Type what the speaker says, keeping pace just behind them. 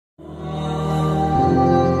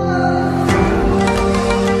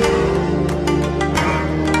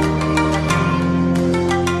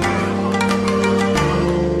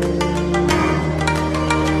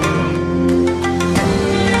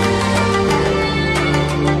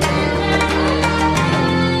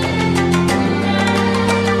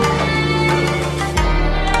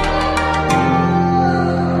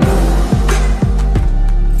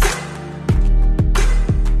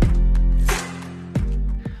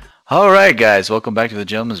All right, guys, welcome back to the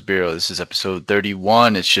Gentleman's Bureau. This is episode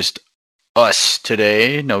 31. It's just us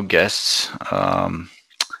today, no guests.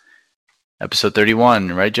 Episode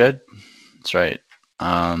 31, right, Jed? That's right.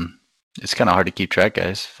 It's kind of hard to keep track,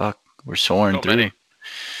 guys. Fuck, we're soaring So through. many.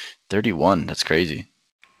 31, that's crazy.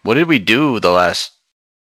 What did we do the last,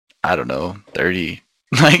 I don't know, 30?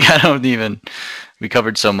 We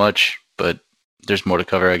covered so much, but there's more to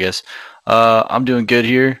cover, I guess. I'm doing good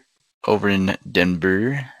here over in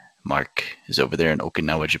Denver. Mark is over there in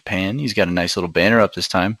Okinawa, Japan. He's got a nice little banner up this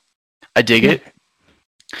time. I dig it.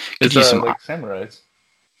 It's use some- like samurais.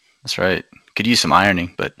 That's right. Could use some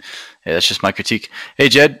ironing, but hey, that's just my critique. Hey,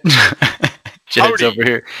 Jed. Jed's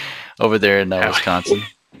Howdy. over there in Wisconsin.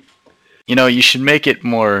 You know, you should make it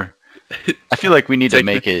more. I feel like we need to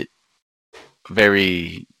make it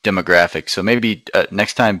very demographic. So maybe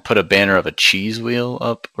next time put a banner of a cheese wheel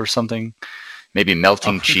up or something. Maybe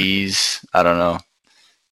melting cheese. I don't know.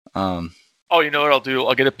 Oh, you know what I'll do?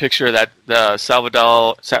 I'll get a picture of the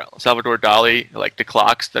Salvador Dali, like the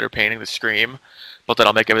clocks that are painting the Scream. But then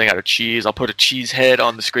I'll make everything out of cheese. I'll put a cheese head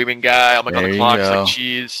on the screaming guy. I'll make all There the you clocks go. like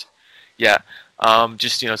cheese. Yeah.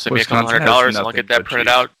 Just send me a couple Wisconsin has $100 and I'll nothing get that but printed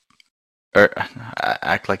cheese. out. Or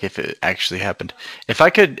act like if it actually happened. If I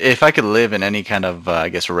could live in any kind of I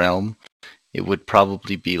guess realm, it would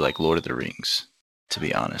probably be like Lord of the Rings. To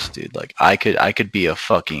be honest, dude, like I could be a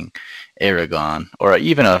fucking Aragon or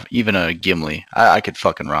even a Gimli. I could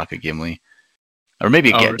fucking rock a Gimli, or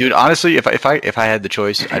maybe Oh, dude. Honestly, if I had the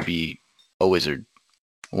choice, I'd be a wizard.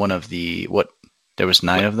 One of the what? There was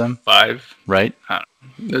 9 of them, 5. right?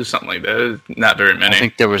 There's something like that. There's not very many. I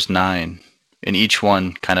think there was 9, and each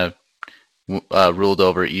one kind of ruled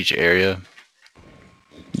over each area.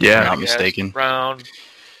 yeah. Not Yes, mistaken. Brown,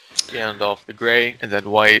 Gandalf the Grey, and then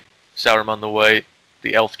White, Sauron the White,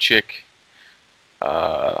 the Elf Chick,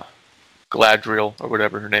 Galadriel, or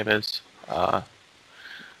whatever her name is. The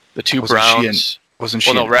 2 Wasn't she Browns. Wasn't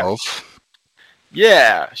she Well, no, an elf?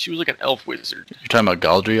 Yeah, she was like an elf wizard. You're talking about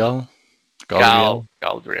Galadriel? Galadriel?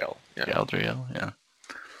 Galadriel. Yeah. Galadriel, yeah.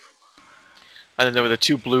 And then there were the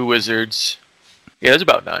 2 blue wizards. Yeah, there's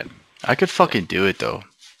about 9. I could fucking do it though.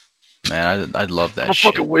 Man, I'd love that I'm a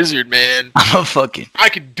shit. fucking wizard, man. I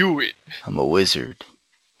could do it. I'm a wizard.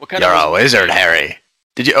 What kind You're of a wizard, Harry.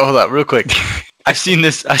 Did you? Oh, hold up, real quick. I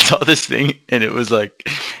saw this thing, and it was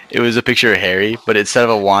a picture of Harry, but instead of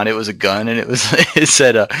a wand, it was a gun, and it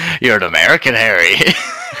said, "You're an American, Harry."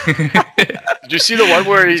 Did you see the one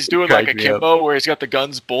where he's doing like a Cracked me up. kimbo, where he's got the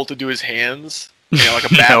guns bolted to his hands? You know, like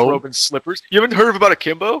a No. bathrobe and slippers. You haven't heard about a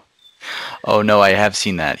kimbo? Oh no, I have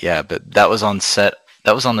seen that. Yeah, but that was on set.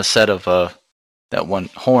 That was on the set of that one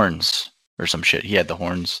Horns or some shit. He had the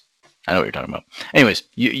horns. I know what you're talking about. Anyways,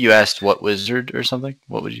 you asked what wizard or something.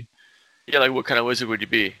 What would you Yeah, like what kind of wizard would you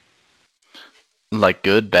be? like?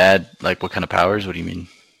 Good, bad? Like what kind of powers? What do you mean?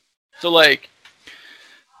 So like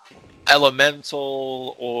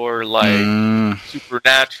elemental or like Mm,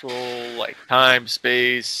 supernatural, like time,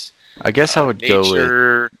 space, I guess I would go with.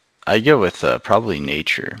 nature. I go with probably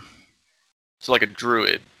nature. So like a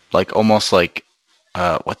druid. Like almost like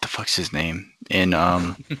what the fuck's his name in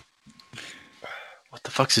what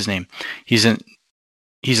the fuck's his name? He's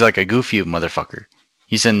like a goofy motherfucker.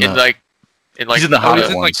 He's in In like he's in the Oh, Hobbit he's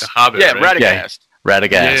in like ones. the Hobbit. yeah, right? Radagast.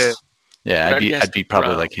 Radagast. Yeah, Radagast I'd be probably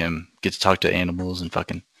Brown. like him. Get to talk to animals and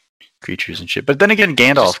fucking creatures and shit. But then again,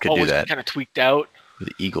 Gandalf could do that Kind of tweaked out. with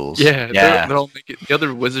the eagles. Yeah, yeah, They're all the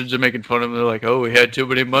other wizards are making fun of him. They're like, "Oh, we had too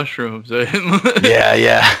many mushrooms."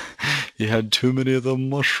 yeah. You had too many of the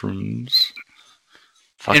mushrooms.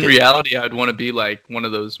 Fuck In it. reality, I'd want to be like one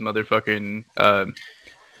of those motherfucking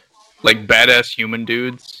like badass human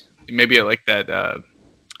dudes. Maybe I like that.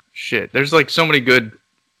 Shit, there's like so many good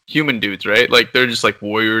human dudes, right? Like they're just like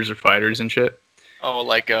warriors or fighters and shit. Oh,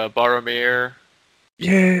 like Boromir,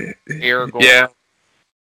 Yeah, Aragorn.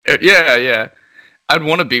 yeah. I'd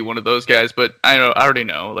want to be one of those guys, but I already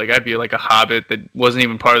know. Like I'd be like a hobbit that wasn't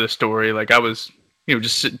even part of the story. Like I was,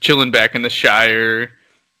 just chilling back in the Shire.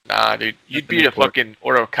 Nah, dude, you'd Nothing be a important. fucking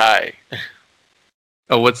Orokai.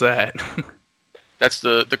 Oh, what's that? That's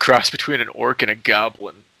the cross between an orc and a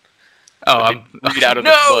goblin. Oh, They I'm breed out of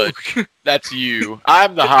the no. That's you.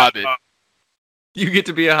 I'm the Hobbit. You get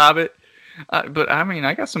to be a hobbit, but I mean,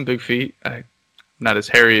 I got some big feet. Not as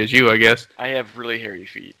hairy as you, I guess. I have really hairy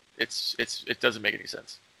feet. It doesn't make any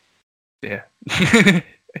sense. Yeah.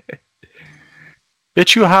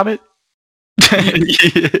 Bitch, you a hobbit? You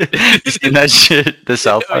seen that shit? The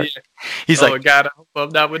South Oh, Park. yeah. He's Oh like, God, I hope I'm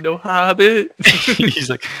not with no hobbit. he's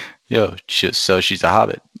like, yo, so she's a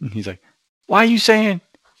hobbit. And he's like, why are you saying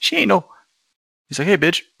she ain't no? He's like, hey,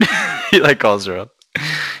 bitch. He like calls her up.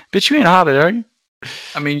 Bitch, you ain't a hobbit, are you?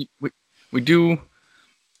 I mean, we do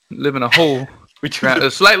live in a hole, We do.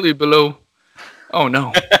 slightly below. Oh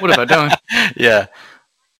no! What have I done? Yeah.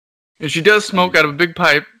 And she does smoke out of a big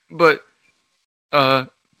pipe, but oh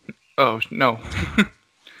no.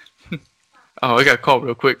 Oh, I got a call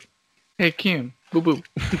real quick. Hey Kim, boo boo.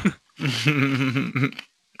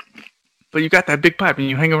 But you got that big pipe and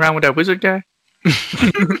you hang around with that wizard guy?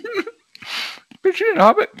 Bitch, you didn't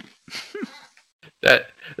hobbit.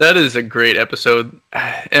 That is a great episode,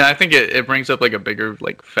 and I think it brings up like a bigger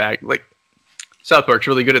like fact. Like South Park's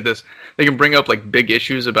really good at this. They can bring up like big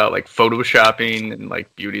issues about like photoshopping and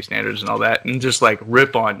like beauty standards and all that, and just like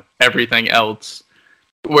rip on everything else,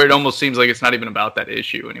 where it almost seems like it's not even about that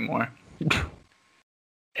issue anymore.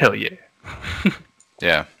 Hell yeah.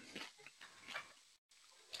 Yeah.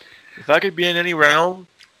 If I could be in any realm,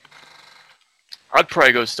 I'd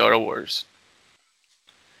probably go Star Wars.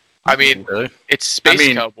 I mean, Really? it's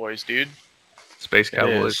Space Cowboys, dude. Space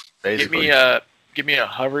Cowboys. Basically. Give me a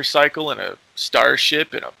hover cycle and a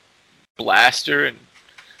starship and a blaster and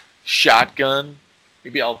shotgun.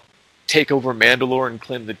 Maybe I'll take over Mandalore and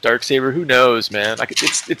claim the Darksaber. Who knows, man?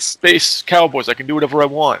 It's Space Cowboys. I can do whatever I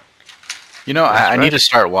want. You know, I need to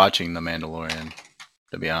start watching The Mandalorian,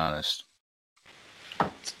 to be honest.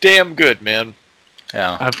 It's damn good, man.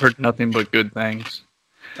 Yeah. I've heard nothing but good things.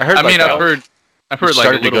 I heard. I've heard like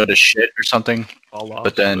started to go to shit or something, fall off,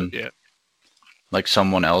 but then yeah. like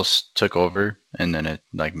someone else took over, and then it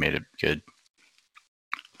like made it good.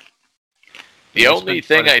 The only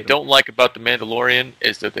thing I don't like about The Mandalorian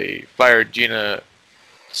is that they fired Gina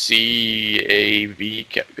Cav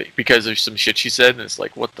because of some shit she said, and it's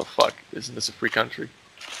like, what the fuck? Isn't this a free country?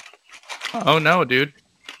 Oh no, dude.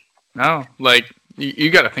 No, like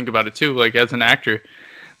you got to think about it too. Like as an actor,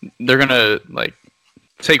 they're gonna like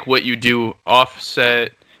take what you do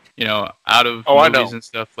offset, out of movies and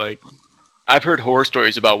stuff. Like I've heard horror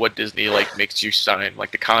stories about what Disney like makes you sign.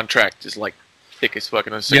 Like the contract is like thick as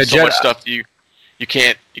fucking. There's like, so much stuff you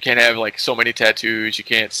can't have like so many tattoos. You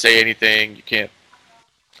can't say anything. You can't.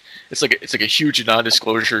 It's like a huge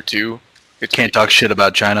non-disclosure too. Can't talk shit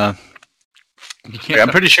about China. I'm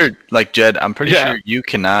pretty sure, like Jed, I'm pretty sure you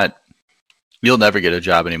cannot. You'll never get a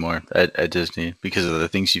job anymore at Disney because of the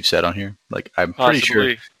things you've said on here. Like I'm pretty sure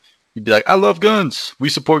you'd be like, I love guns. We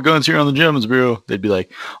support guns here on the Germans Bureau. They'd be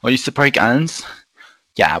like, oh, you support guns?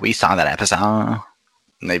 Yeah, we saw that episode.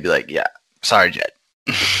 And they'd be like, yeah, sorry, Jed.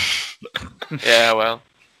 Yeah, well,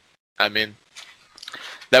 I mean,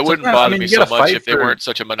 that wouldn't bother me so much if they weren't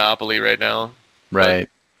such a monopoly right now. Right.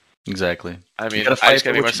 But, exactly. I mean, I just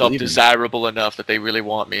gotta make myself desirable enough that they really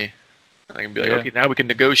want me. And I can be like, okay, now we can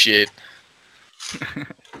negotiate.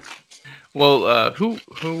 Well, who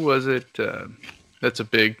was it? That's a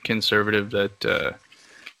big conservative that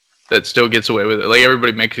still gets away with it. Like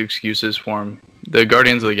everybody makes excuses for him. The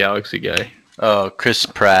Guardians of the Galaxy guy. Oh, Chris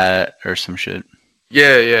Pratt or some shit.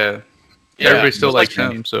 Yeah. Everybody still likes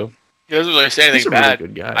him. So he doesn't really say anything bad.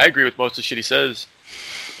 Really good guy. I agree with most of the shit he says.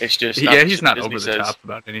 It's just he's not over the top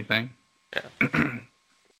about anything. Yeah.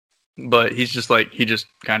 But he's just like he just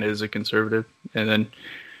kind of is a conservative, and then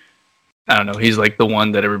I don't know. He's like the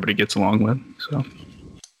one that everybody gets along with. So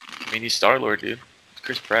I mean, he's Star-Lord, dude.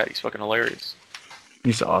 Chris Pratt. He's fucking hilarious.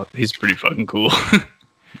 He's pretty fucking cool.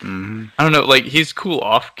 Mm-hmm. I don't know. Like he's cool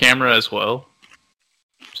off camera as well.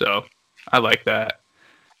 So I like that.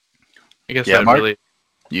 I guess Mark, really.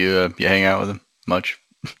 You hang out with him much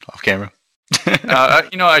off camera?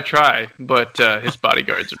 I try, but his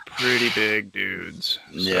bodyguards are pretty big dudes.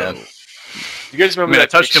 So. Yeah. You guys remember I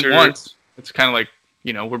touched him once. It's kind of like,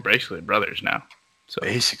 we're basically brothers now. So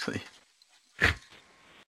basically.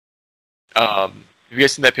 Have you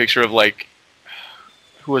guys seen that picture of like,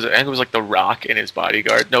 who was it? I think it was like The Rock and his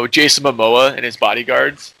bodyguard. No, Jason Momoa and his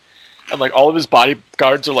bodyguards. And like all of his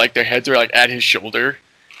bodyguards are like, their heads are like at his shoulder.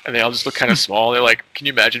 And they all just look kind of small. They're like, can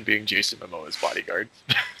you imagine being Jason Momoa's bodyguard?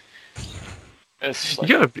 It's like,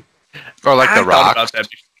 or like The Rock. About that.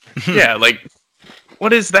 Yeah, like,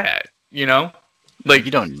 what is that? Like, you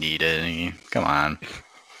don't need it. Come on.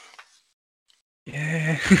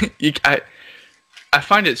 Yeah. I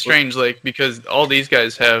find it strange, like, because all these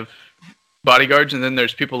guys have bodyguards, and then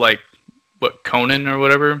there's people like, Conan or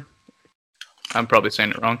whatever? I'm probably saying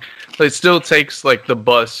it wrong. But it still takes, like, the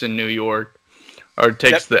bus in New York, or it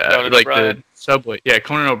takes the subway. Yeah,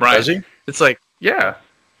 Conan O'Brien. Does he? It's like, yeah.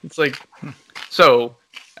 It's like, so,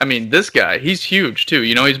 I mean, this guy, he's huge, too.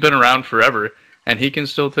 He's been around forever, and he can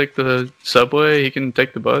still take the subway, he can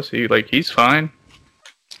take the bus, he's fine.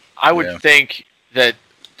 I would think that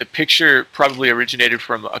the picture probably originated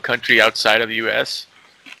from a country outside of the U.S.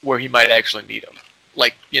 where he might actually need him.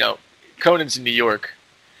 Like, Conan's in New York.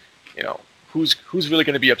 who's really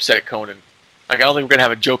going to be upset at Conan? Like, I don't think we're going to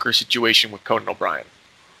have a Joker situation with Conan O'Brien.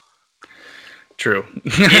 True.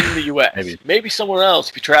 In the U.S. Maybe somewhere else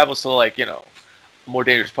if he travels to, like, you know, a more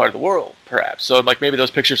dangerous part of the world, perhaps. So, like, maybe those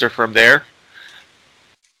pictures are from there.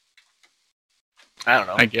 I don't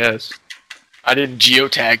know. I guess. I didn't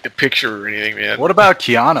geotag the picture or anything, man. What about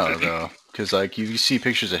Keanu, though? Because, like, you see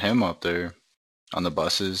pictures of him up there on the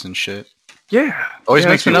buses and shit. Yeah. Always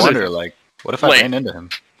makes me wonder, like, what if I ran into him?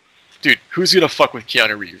 Dude, who's going to fuck with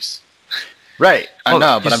Keanu Reeves? Right, I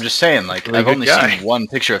know, but I'm just saying, like, really I've only guy. seen one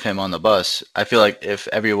picture of him on the bus. I feel like if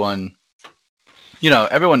everyone, you know,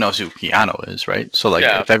 everyone knows who Keanu is, right? So, like,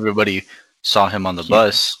 if everybody saw him on the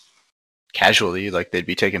bus casually, like, they'd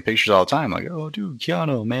be taking pictures all the time, like, oh, dude,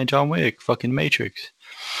 Keanu, man, John Wick, fucking Matrix.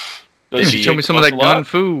 Show me some of that gun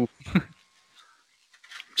fu.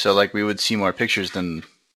 So, like, we would see more pictures than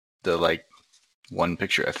the, like, one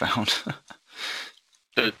picture I found.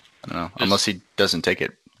 I don't know, unless he doesn't take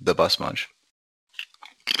the bus much.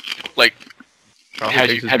 Like,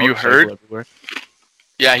 have you heard? Everywhere.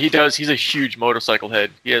 Yeah, he does. He's a huge motorcycle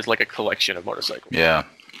head. He has, like, a collection of motorcycles. Yeah.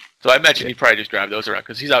 So I imagine he'd probably just drive those around,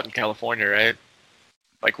 because he's out in California, right?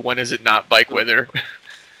 Like, when is it not bike weather?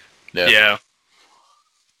 Yeah.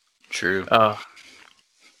 True.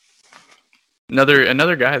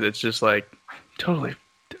 Another guy that's just, like, totally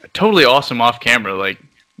awesome off camera. Like,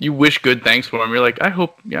 you wish good things for him. You're like, I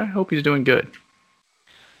hope he's doing good.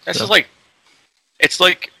 That's just like,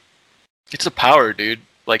 it's a power, dude.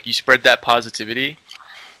 Like, you spread that positivity,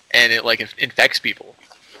 and it, like, infects people.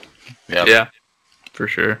 Yeah, for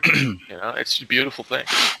sure. You know, it's a beautiful thing.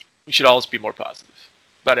 We should always be more positive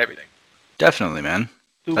about everything. Definitely, man.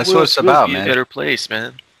 That's what it's about, man. A better place,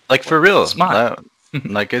 man. Like, for real.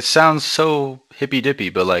 Like, it sounds so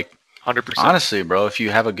hippy-dippy, but, like, 100%. Honestly, bro, if you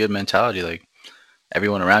have a good mentality, like,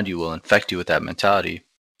 everyone around you will infect you with that mentality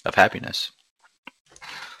of happiness.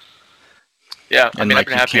 Yeah, I mean, I've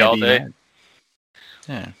been happy all day.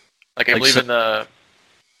 Yeah. Like, I'm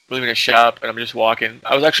leaving a shop, and I'm just walking.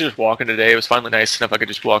 I was actually just walking today. It was finally nice enough I could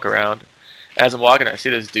just walk around. As I'm walking, I see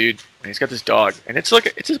this dude, and he's got this dog, and it's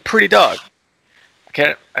a pretty dog.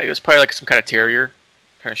 It was probably like some kind of terrier,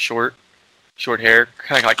 kind of short hair,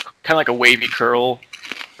 kind of like a wavy curl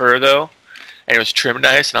fur though, and it was trimmed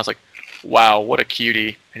nice. And I was like, wow, what a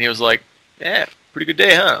cutie. And he was like, yeah, pretty good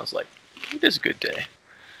day, huh? I was like, it is a good day.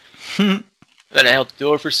 Then I held the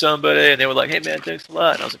door for somebody, and they were like, hey, man, thanks a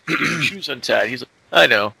lot. And I was like, dude, your shoes untied. He's like, I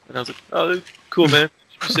know. And I was like, oh, cool, man.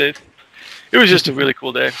 Be safe. It was just a really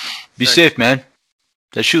cool day. Be safe, man.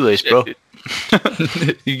 That shoelace, bro.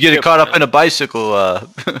 You get it caught up in a bicycle.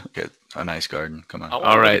 Get a nice garden. Come on.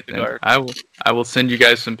 All right, then. I will send you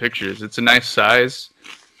guys some pictures. It's a nice size.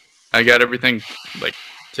 I got everything, like,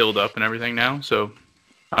 tilled up and everything now, so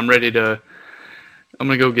I'm ready to... I'm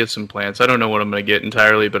going to go get some plants. I don't know what I'm going to get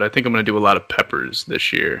entirely, but I think I'm going to do a lot of peppers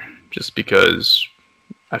this year, just because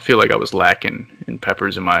I feel like I was lacking in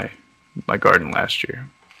peppers in my garden last year.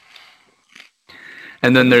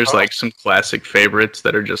 And then there's, like, some classic favorites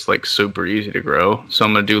that are just, like, super easy to grow. So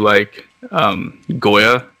I'm going to do, like,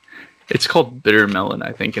 Goya. It's called bitter melon,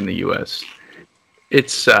 I think, in the U.S.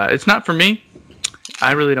 It's not for me.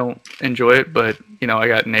 I really don't enjoy it, but, you know, I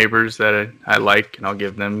got neighbors that I like, and I'll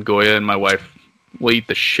give them Goya, and my wife will eat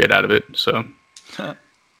the shit out of it, so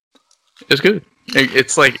it's good.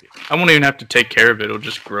 It's like, I won't even have to take care of it. It'll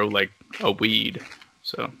just grow like a weed,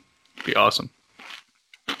 so it'd be awesome.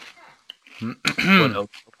 What else?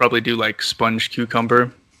 I'll probably do like sponge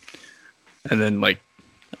cucumber, and then like,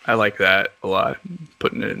 I like that a lot,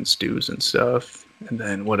 putting it in stews and stuff. And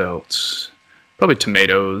then what else? Probably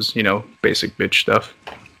tomatoes, you know, basic bitch stuff.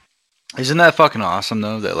 Isn't that fucking awesome,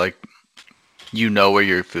 though, that, like, you know where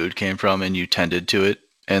your food came from and you tended to it?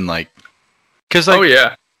 And, like, because, like, oh,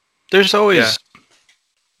 yeah. There's always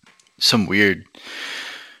some weird,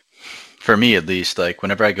 for me at least, like,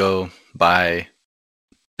 whenever I go buy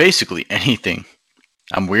basically anything,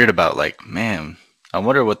 I'm weird about, like, man, I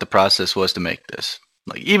wonder what the process was to make this.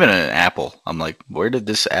 Like, even an apple, I'm like, where did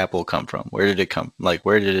this apple come from? Where did it come? Like,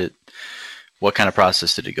 what kind of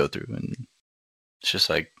process did it go through? And it's just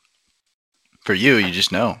like, for you, you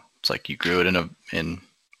just know. It's like you grew it in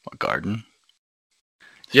a garden.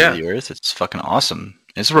 Yeah. The earth. It's fucking awesome.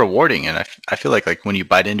 It's rewarding, and I feel like when you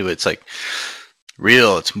bite into it, it's like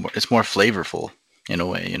real. It's more flavorful in a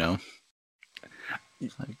way, you know.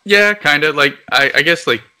 Yeah, kind of. Like I guess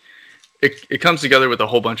like it comes together with a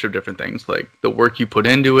whole bunch of different things, like the work you put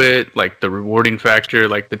into it, like the rewarding factor,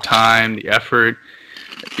 like the time, the effort,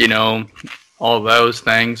 you know, all of those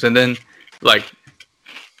things, and then like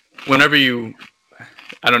whenever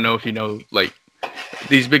I don't know if you know, like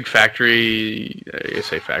these big I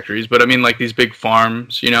say factories, but I mean like these big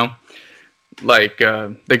farms, you know, like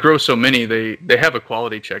they grow so many, they have a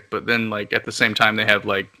quality check, but then like at the same time they have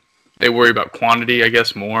like they worry about quantity, I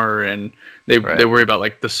guess, more, and they worry about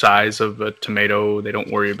like the size of a tomato. They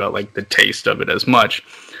don't worry about like the taste of it as much.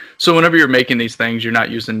 So whenever you're making these things, you're not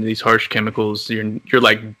using these harsh chemicals. You're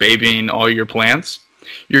like babying all your plants.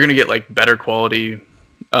 You're gonna get like better quality,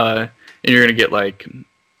 and you're gonna get like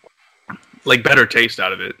better taste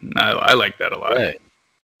out of it. I like that a lot. Right.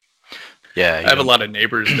 Yeah, I have a lot of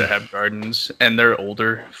neighbors that have gardens, and they're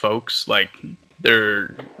older folks. Like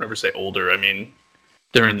whenever I say older, I mean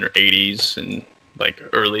they're in their 80s and like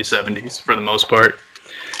early 70s for the most part,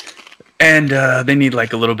 and they need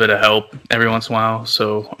like a little bit of help every once in a while.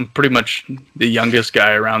 So I'm pretty much the youngest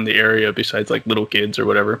guy around the area, besides like little kids or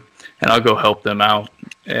whatever, and I'll go help them out,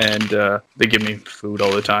 and they give me food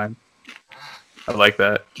all the time. I like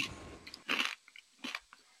that.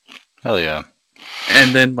 Hell yeah.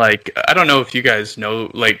 And then, like, I don't know if you guys know,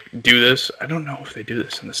 like, do this. I don't know if they do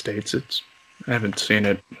this in the States. I haven't seen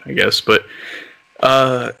it, I guess. But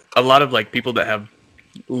a lot of, like, people that have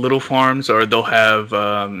little farms, or they'll have,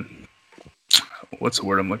 what's the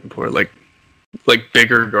word I'm looking for? Like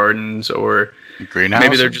bigger gardens, or greenhouses?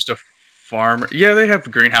 Maybe they're just a farmer. Yeah, they have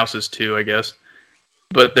greenhouses too, I guess.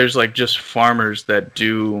 But there's, like, just farmers that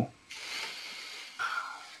do...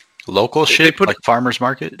 Local shit, like farmers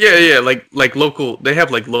market. Yeah, like local. They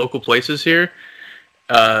have like local places here,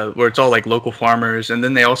 where it's all like local farmers, and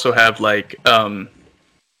then they also have like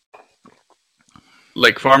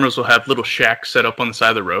farmers will have little shacks set up on the side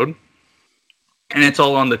of the road, and it's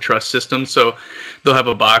all on the trust system. So they'll have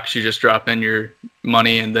a box. You just drop in your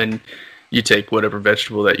money, and then you take whatever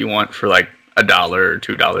vegetable that you want for like $1 or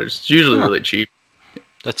 $2. It's usually really cheap.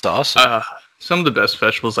 That's awesome. Some of the best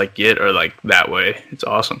vegetables I get are like that way. It's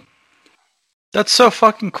awesome. That's so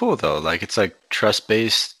fucking cool though. Like it's like trust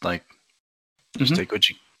based. Like just take what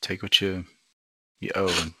you owe.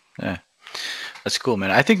 And, yeah, that's cool,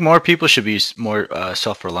 man. I think more people should be more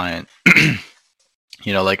self reliant.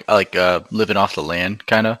 You know, like living off the land,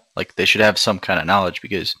 kind of. Like they should have some kind of knowledge,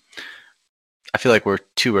 because I feel like we're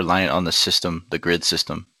too reliant on the system, the grid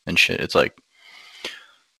system and shit. It's like,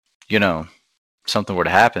 you know, something were to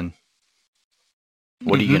happen.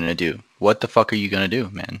 What are you going to do? What the fuck are you going to do,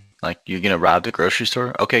 man? Like, you're going to rob the grocery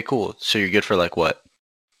store? Okay, cool. So you're good for like what?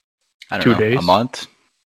 I don't know. 2 days? A month?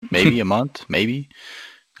 Maybe a month? Maybe?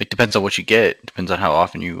 Like, depends on what you get. Depends on how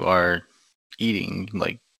often you are eating.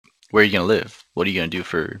 Like, where are you going to live? What are you going to do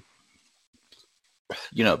for,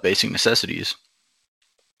 you know, basic necessities?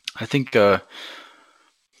 I think we're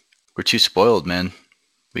too spoiled, man.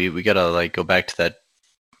 We got to, like, go back to that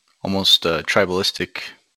almost tribalistic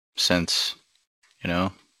sense. You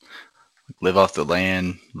know, live off the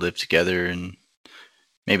land, live together, and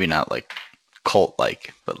maybe not like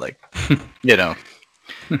cult-like, but like, you know,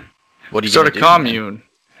 what do you start a commune?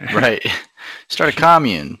 Man? Right, start a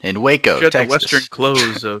commune in Waco, Get Texas. The western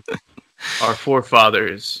clothes of our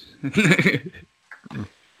forefathers.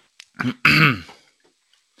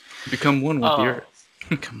 Become one with the earth.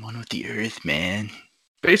 Become one with the earth, man.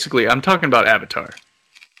 Basically, I'm talking about Avatar.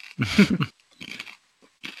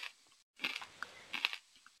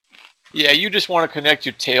 Yeah, you just want to connect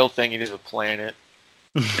your tail thingy to the planet.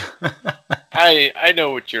 I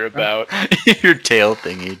know what you're about. Your tail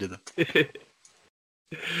thingy to the...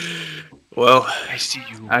 Well, I see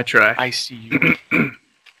you. I try. I see you.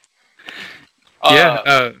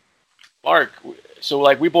 Mark, so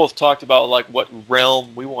like we both talked about like what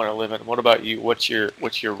realm we want to live in. What about you? What's your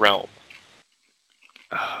realm?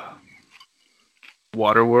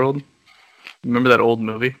 Waterworld. Remember that old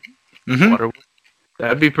movie? Mm-hmm. Waterworld.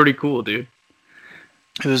 That'd be pretty cool, dude.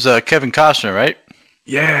 It was Kevin Costner, right?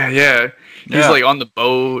 Yeah. He's like on the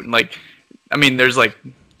boat, and like, I mean, there's like,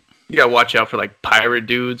 you gotta watch out for like pirate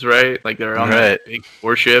dudes, right? Like they're on that big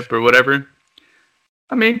warship or whatever.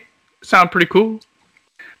 I mean, sound pretty cool.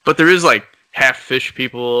 But there is like half fish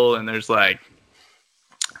people, and there's like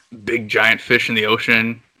big giant fish in the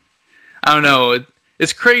ocean. I don't know.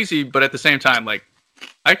 It's crazy, but at the same time, like,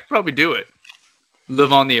 I could probably do it.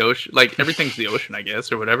 Live on the ocean, like everything's the ocean, I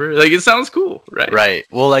guess, or whatever. Like, it sounds cool, right? Right.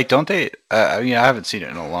 Well, like, don't they? I mean, I haven't seen it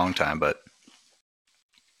in a long time, but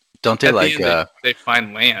don't they like? They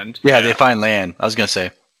find land. Yeah, they find land. I was gonna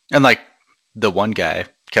say, and like the one guy,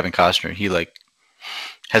 Kevin Costner, he like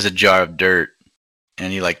has a jar of dirt,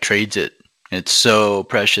 and he like trades it. And it's so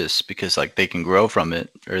precious because like they can grow from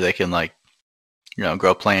it, or they can like, you know,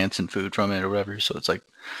 grow plants and food from it or whatever. So it's like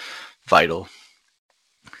vital.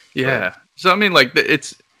 Yeah. So I mean, like,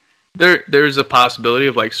 it's there's a possibility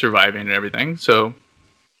of like surviving and everything. So,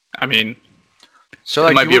 I mean, So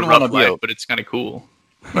like, it might be a rough want to life, but it's kind of cool.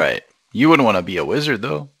 Right. You wouldn't want to be a wizard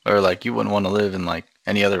though, or like you wouldn't want to live in like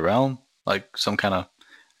any other realm, like some kind of.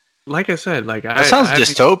 Like I said, like that sounds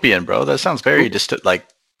dystopian, bro. That sounds very like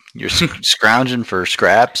you're scrounging for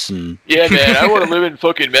scraps and. Yeah, man, I want to live in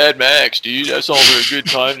fucking Mad Max, dude. That sounds like a good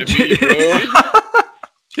time to me,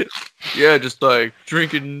 bro. Yeah, just like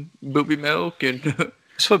drinking booby milk and.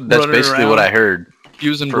 That's basically what I heard.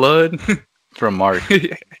 Using blood from Mark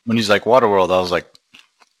when he's like Waterworld. I was like,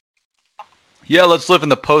 yeah, let's live in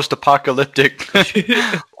the post-apocalyptic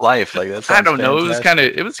life. Like that's. I don't know.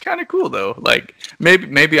 It was kind of cool though. Like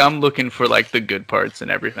maybe I'm looking for like the good parts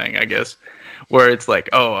and everything. I guess where it's like,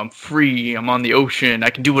 oh, I'm free. I'm on the ocean.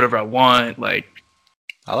 I can do whatever I want. Like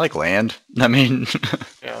I like land. I mean,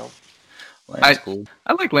 yeah. Land's cool.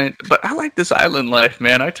 I like land, but I like this island life,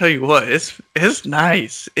 man. I tell you what, it's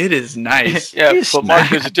nice. It is nice. Yeah, but Mark,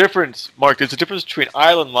 there's a difference. Mark, there's a difference between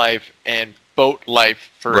island life and boat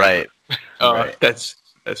life forever. Right. Right. That's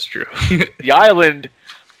true. The island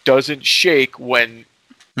doesn't shake when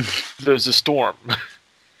there's a storm.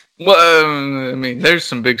 Well, I mean, there's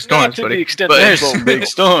some big storms, to the extent but there's some big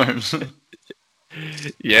storms.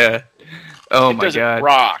 Yeah. Oh it my doesn't god.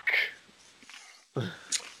 Rock.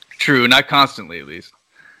 True, not constantly at least.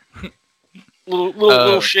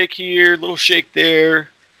 Little shake here, little shake there.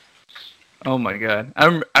 Oh my god.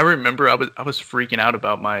 I remember I was freaking out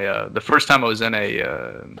about my the first time I was in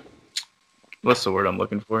a what's the word I'm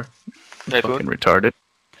looking for? Fucking retarded.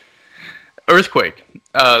 Earthquake.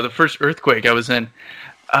 The first earthquake I was in.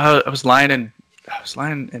 I was lying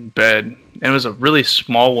in bed, and it was a really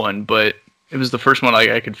small one, but it was the first one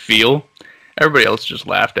I could feel. Everybody else just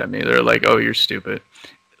laughed at me. They're like, "Oh, you're stupid."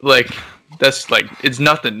 Like that's like it's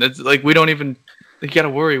nothing. That's like we don't even. You gotta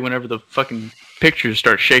worry whenever the fucking pictures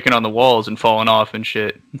start shaking on the walls and falling off and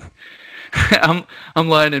shit. I'm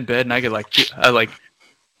lying in bed and I get like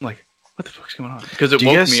what the fuck's going on? Because it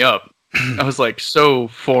woke me up. I was like so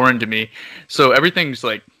foreign to me. So everything's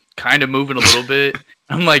like kind of moving a little bit.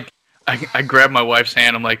 I'm like I grab my wife's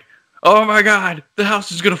hand. I'm like, oh my god, the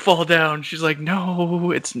house is gonna fall down. She's like,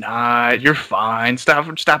 no, it's not. You're fine. Stop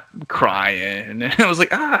crying. And I was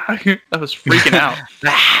like, I was freaking out.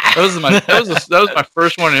 That was my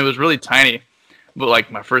first one. And it was really tiny, but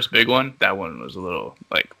like my first big one, that one was a little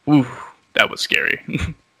like, woo, that was scary.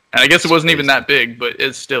 And I guess it wasn't even that big, but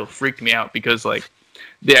it still freaked me out because like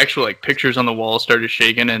the actual like pictures on the wall started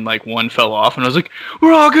shaking and like one fell off, and I was like,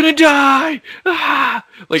 we're all gonna die. Ah!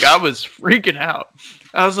 Like I was freaking out.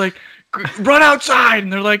 I was like, run outside,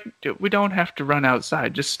 and they're like, dude, we don't have to run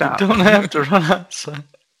outside. Just stop. We don't have to run outside.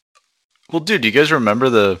 Well, dude, do you guys remember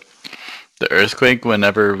the earthquake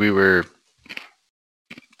whenever we were?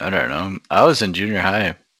 I don't know. I was in junior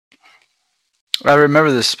high. I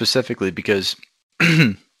remember this specifically because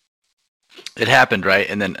it happened, right?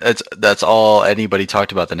 And then that's all anybody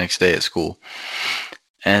talked about the next day at school.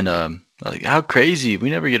 And like, how crazy! We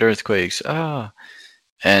never get earthquakes. Ah,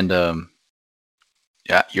 and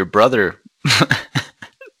yeah, your brother,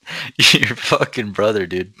 your fucking brother,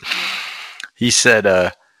 dude. He said,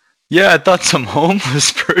 yeah, I thought some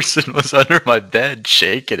homeless person was under my bed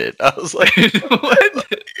shaking it. I was like, what?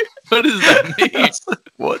 What does that mean? Like,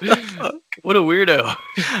 what the fuck? What a weirdo.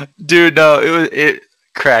 Dude, no, it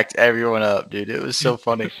cracked everyone up, dude. It was so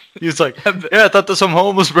funny. He was like, yeah, I thought that some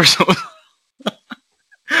homeless person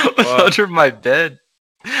was under my bed.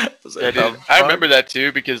 I was like, yeah, dude, I remember that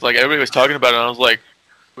too because like everybody was talking about it and I was like,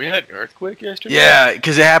 we had an earthquake yesterday? Yeah,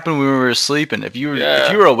 because it happened when we were sleeping. If you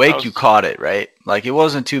were awake, you caught it, right? Like it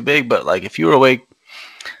wasn't too big, but like if you were awake,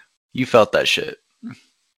 you felt that shit.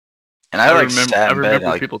 And I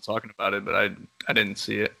remember people talking about it, but I didn't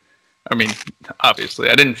see it. I mean, obviously,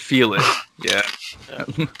 I didn't feel it. Yeah.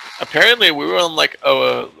 Apparently, we were on like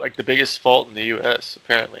the biggest fault in the U.S.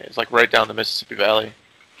 Apparently, it's like right down the Mississippi Valley.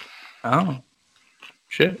 Oh,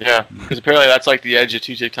 shit. Yeah, because apparently that's like the edge of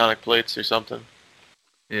two tectonic plates or something.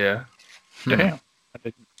 Yeah. Damn.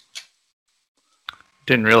 I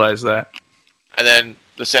didn't realize that. And then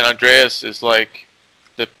the San Andreas is like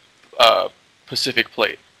the Pacific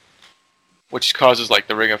Plate, which causes like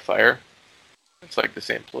the Ring of Fire. It's like the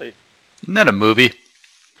same plate. Isn't that a movie?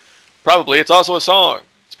 Probably. It's also a song.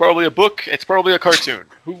 It's probably a book. It's probably a cartoon.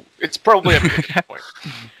 It's probably a point.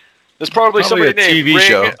 There's probably somebody named TV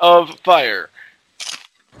show. Ring of Fire.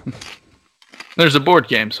 There's a board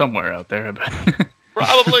game somewhere out there, I bet.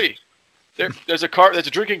 Probably. There's a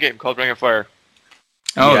drinking game called Ring of Fire.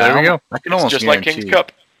 Oh, yeah, there we go. I can almost just like King's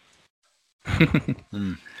Cup.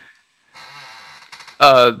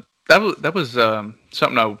 That was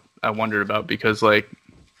something I wondered about because like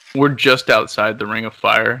we're just outside the Ring of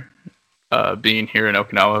Fire, being here in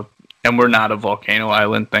Okinawa, and we're not a volcano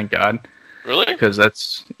island, thank God. Really? Because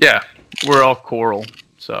we're all coral,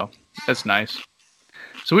 so that's nice.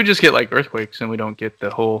 So we just get like earthquakes, and we don't get the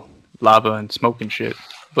whole lava and smoke and shit.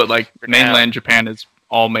 But like mainland Japan is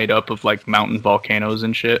all made up of like mountain volcanoes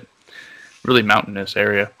and shit. Really mountainous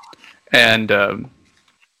area, and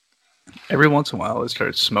every once in a while it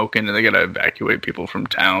starts smoking, and they gotta evacuate people from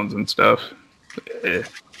towns and stuff.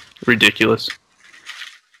 Ridiculous.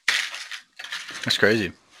 That's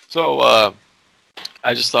crazy. So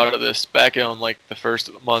I just thought of this back in like the first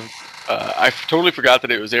of the month. I totally forgot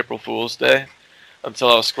that it was April Fool's Day until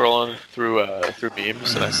I was scrolling through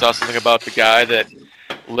memes, and I saw something about the guy that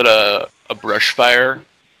lit a brush fire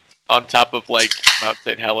on top of like Mount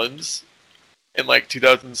St. Helens in like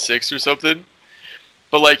 2006 or something.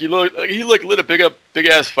 But like he lit a big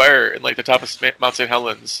ass fire in like the top of Mount St.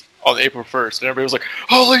 Helens on April 1st, and everybody was like,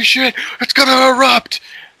 "Holy shit, it's gonna erupt!"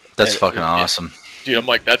 That's fucking awesome. Dude, I'm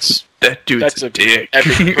like, that dude's that's a dick.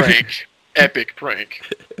 Epic prank. Epic prank.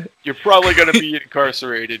 You're probably gonna be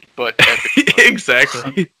incarcerated, but epic.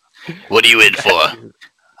 Exactly. What are you in for?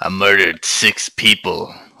 I murdered 6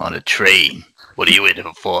 people on a train. What are you in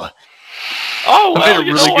for? Oh, well,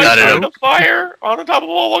 really I good started a fire on the top of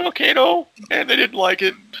a volcano, and they didn't like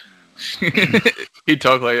it. He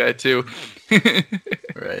talked like that too.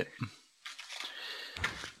 Right.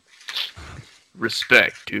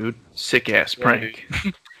 Respect, dude. Sick ass prank.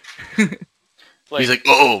 Like, He's like,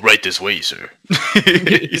 "Oh, right this way, sir."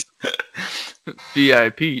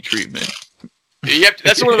 VIP treatment.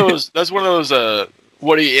 that's one of those. That's one of those.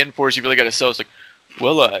 What are you in for? You really got to sell. It's like,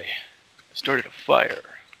 well, I started a fire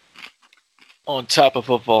on top of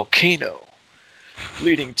a volcano,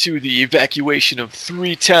 leading to the evacuation of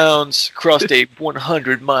 3 towns across a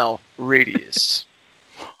 100-mile radius,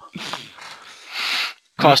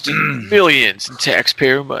 costing millions in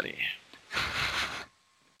taxpayer money.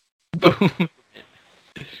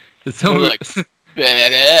 So We're like,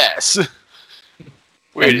 badass.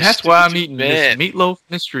 and that's why I'm eating this meatloaf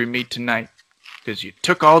mystery meat tonight. Because you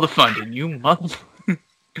took all the funding, you mother.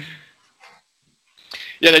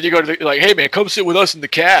 Yeah, then you go to like, hey man, come sit with us in the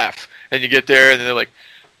calf, and you get there, and then they're like,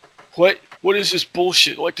 what is this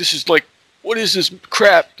bullshit? Like, this is like, what is this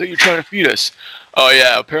crap that you're trying to feed us? Oh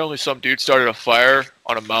yeah, apparently some dude started a fire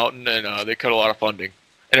on a mountain, and they cut a lot of funding,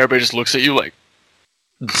 and everybody just looks at you like,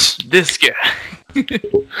 This guy.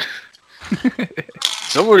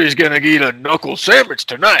 somebody's gonna eat a knuckle sandwich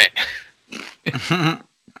tonight, Jeez.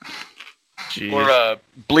 or a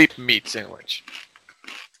bleep meat sandwich.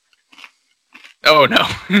 Oh no.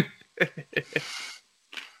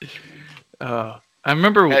 I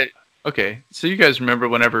remember. Okay, so you guys remember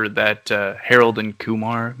whenever that Harold and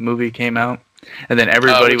Kumar movie came out, and then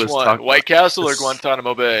everybody was talking White Castle or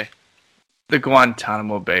Guantanamo Bay? The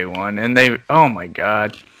Guantanamo Bay one, and they, oh my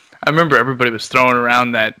god, I remember everybody was throwing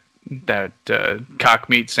around that cock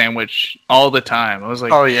meat sandwich all the time. I was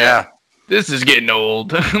like, Oh yeah, this is getting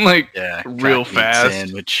old, like yeah, real cock meat fast.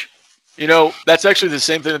 sandwich. You know, that's actually the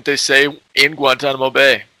same thing that they say in Guantanamo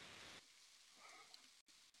Bay.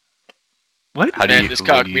 What? How do Man, you this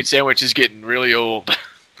cock believe- meat sandwich is getting really old.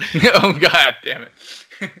 Oh god, damn it!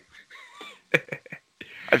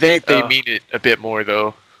 I think they mean it a bit more,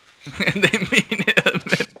 though. They mean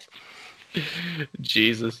it.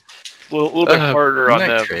 Jesus. A little bit harder on Isn't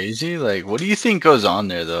that them. crazy? Like, what do you think goes on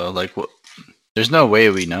there though? Like, what? There's no way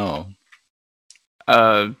we know.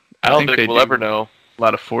 I don't think they we'll do ever know. a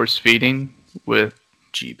lot of force feeding with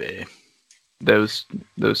G-Bay. those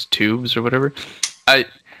tubes or whatever. I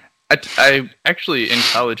actually in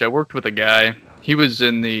college I worked with a guy. He was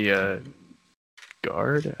in the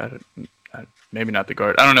guard. Maybe not the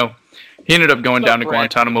guard. I don't know. He ended up going down to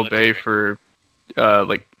Guantanamo Bay for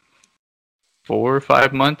like 4 or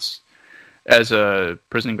 5 months as a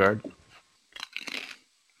prison guard.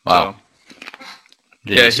 Wow. So,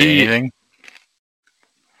 Did yeah, he say anything?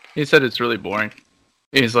 he said it's really boring.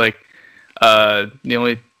 He's like, the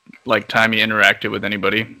only like time he interacted with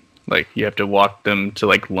anybody, like you have to walk them to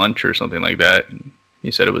like lunch or something like that. And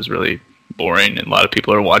he said it was really boring, and a lot of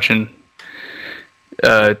people are watching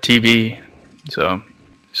TV. So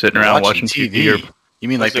sitting around watching TV. Or, You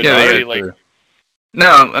mean like Was the it guard? already, like- or-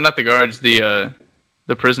 no, not the guards. The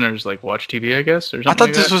prisoners like watch TV, I guess, or something. I thought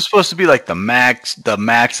like this that. was supposed to be like the max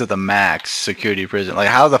of the max security prison. Like,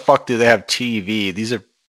 how the fuck do they have TV? These are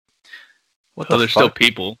what Oh, the they're still fuck?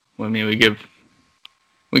 people. I mean, we give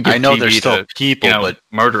I know TV they're still to, people, but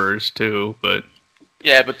murderers too. But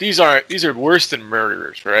Yeah, but these are worse than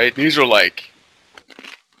murderers, right? These are like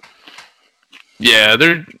yeah,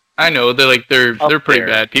 I know they're Up pretty there.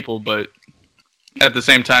 bad people, but at the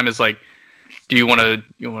same time, it's like, do you want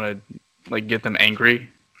to like get them angry?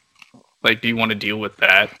 Like, do you want to deal with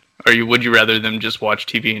that, or would you rather them just watch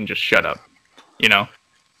TV and just shut up? You know?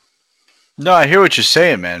 No, I hear what you're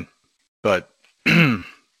saying, man. But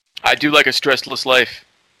I do like a stressless life.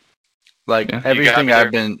 like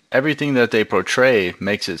everything that they portray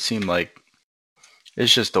makes it seem like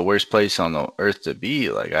it's just the worst place on the earth to be.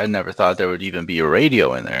 Like, I never thought there would even be a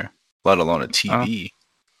radio in there, let alone a TV.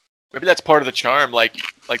 Maybe that's part of the charm. Like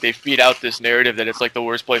they feed out this narrative that it's like the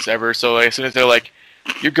worst place ever. So as soon as they're like,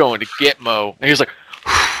 "You're going to Gitmo," and he's like,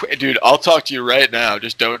 "Dude, I'll talk to you right now.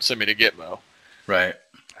 Just don't send me to Gitmo." Right.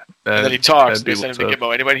 And then he talks. They send him to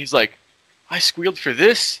Gitmo anyway. And he's like, "I squealed for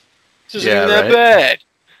this. This isn't even that bad."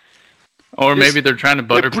 Or maybe they're trying to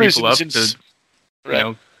butter people up to, you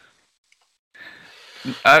know.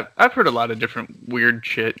 I've heard a lot of different weird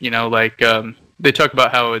shit. You know, like they talk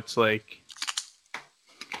about how it's like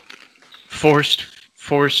forced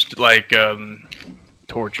like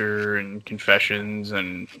torture and confessions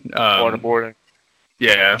and waterboarding.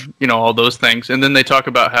 Yeah, you know, all those things. And then they talk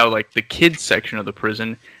about how like the kids section of the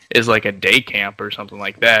prison is like a day camp or something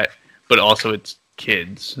like that, but also it's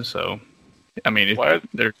kids. So I mean,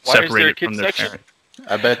 they're separated from their parents.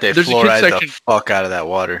 I bet they fluoride the fuck out of that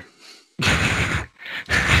water.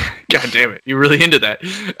 God damn it. You're really into that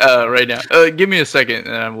right now. Give me a second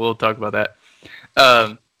and we'll talk about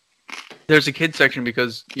that. There's a kid section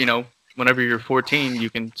because, you know, whenever you're 14, you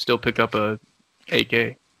can still pick up a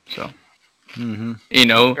AK. So, you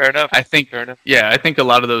know, fair enough. I think a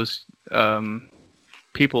lot of those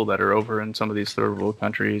people that are over in some of these third world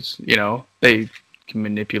countries, you know, they can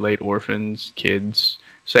manipulate orphans, kids,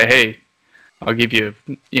 say, hey, I'll give you,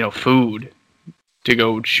 you know, food to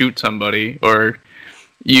go shoot somebody, or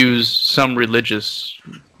use some religious,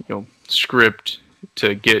 you know, script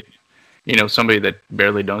to get, you know, somebody that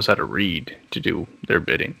barely knows how to read to do their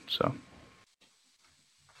bidding. So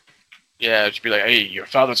yeah, it should be like, hey, your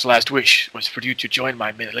father's last wish was for you to join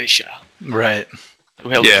my militia. Right. To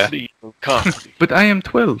help flee from conflict. But I am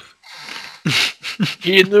 12.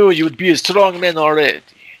 He knew you would be a strong man already.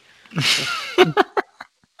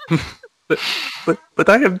 but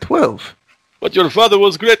I am 12. But your father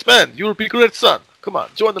was a great man. You will be a great son. Come on,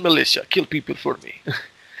 join the militia. Kill people for me.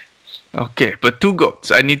 Okay, but 2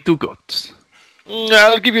 goats. I need 2 goats.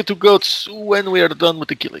 I'll give you 2 goats when we are done with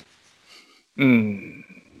the killing.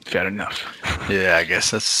 Fair enough. Yeah, I guess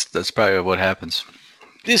that's probably what happens.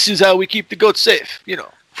 This is how we keep the goats safe, you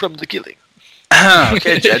know, from the killing.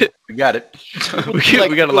 Okay, Jed, we got it. we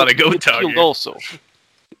got a lot of goat talk here. Also.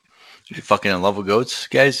 You fucking in love with goats,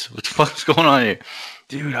 guys? What the fuck's going on here?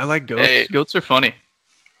 Dude, I like goats. Hey, goats are funny.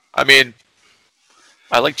 I mean,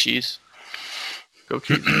 I like cheese. Goat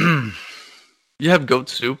cheese. You have goat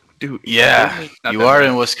soup? Dude. Yeah, you are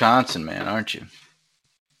in Wisconsin, man, aren't you?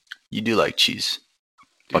 You do like cheese.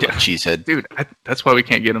 Fucking cheesehead. Dude, that's why we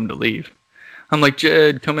can't get him to leave. I'm like,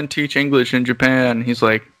 Jed, come and teach English in Japan. He's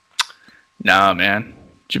like, nah, man.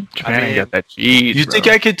 Japan ain't got that cheese. You think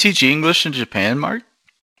I could teach English in Japan, Mark?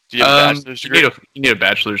 Do you have a bachelor's degree? You need a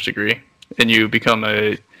bachelor's degree, and you become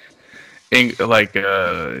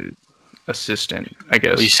assistant, I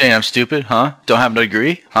guess. Are you saying I'm stupid, huh? Don't have no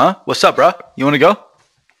degree, huh? What's up, bro? You want to go?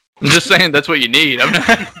 I'm just saying that's what you need. I'm not.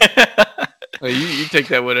 You take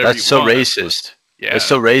that whatever. That's you so want. racist. Yeah, it's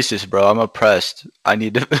so racist, bro. I'm oppressed. I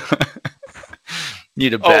need a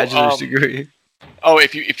bachelor's degree. Oh,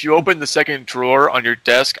 if you open the second drawer on your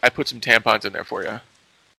desk, I put some tampons in there for you.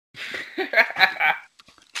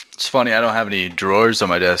 It's funny, I don't have any drawers on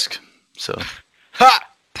my desk, so. Ha!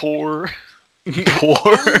 Poor.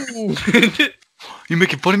 Poor? You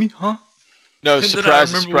making fun of me, huh? No,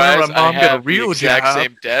 surprise, surprise. I have the exact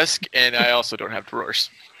same desk, and I also don't have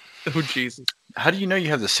drawers. Oh, Jesus. How do you know you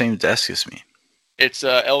have the same desk as me? It's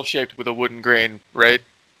L-shaped with a wooden grain, right?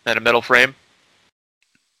 And a metal frame.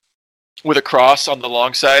 With a cross on the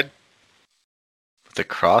long side. With a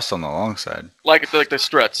cross on the long side? Like the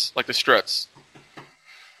struts. Like the struts.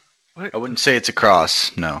 What? I wouldn't say it's a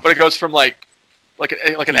cross, no. But it goes from like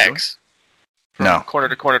an X. No. Corner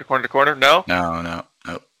to corner to corner to corner, no? No.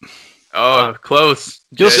 Oh, close.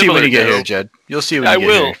 You'll see when you get here, Jed. You'll see when you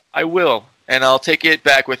get here. I will. And I'll take it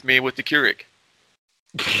back with me with the Keurig.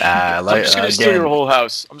 I'm just going to steal your whole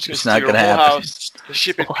house. I'm just going to steal your whole house,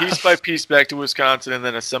 ship it piece by piece back to Wisconsin, and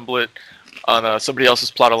then assemble it on somebody else's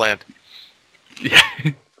plot of land. Yeah.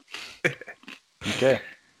 Okay.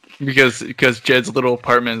 Because Jed's little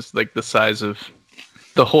apartment's like the size of...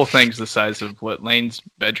 The whole thing's the size of, what, Lane's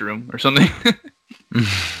bedroom or something?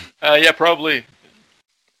 Yeah, probably.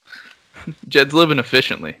 Jed's living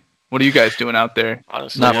efficiently. What are you guys doing out there?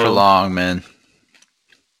 Honestly, not for long, man.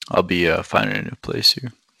 I'll be finding a new place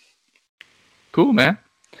here. Cool, man.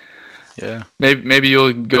 Yeah. Maybe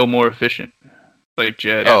you'll go more efficient, like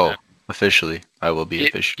Jed. Oh, officially, I will be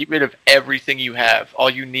efficient. Get rid of everything you have. All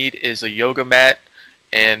you need is a yoga mat,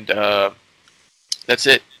 and that's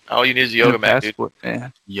it. All you need is a yoga mat, dude.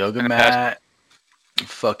 Man. Yoga mat,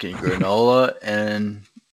 fucking granola, and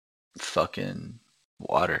fucking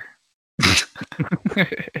water.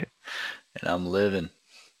 And I'm living.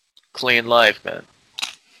 Clean life, man.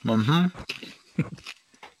 Mm-hmm.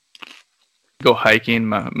 Go hiking,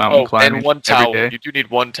 mountain climbing. And one towel. You do need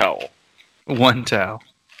one towel. One towel.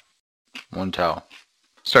 One towel.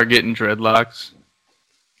 Start getting dreadlocks.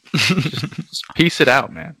 just piece it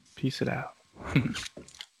out, man. Piece it out.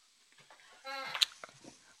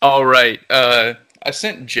 All right. I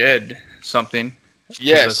sent Jed something.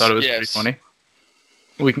 Yes. I thought it was pretty funny.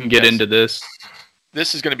 We can get into this.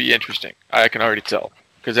 This is going to be interesting. I can already tell.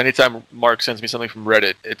 Because anytime Mark sends me something from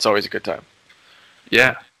Reddit, it's always a good time.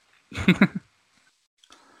 Yeah.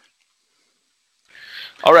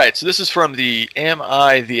 All right. So this is from the Am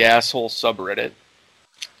I the Asshole subreddit.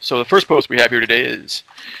 So the first post we have here today is,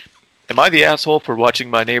 am I the asshole for watching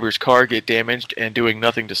my neighbor's car get damaged and doing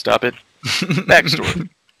nothing to stop it? Backstory.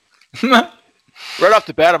 Right off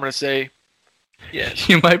the bat, I'm going to say, yes.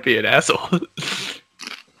 You might be an asshole.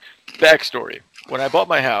 Backstory. When I bought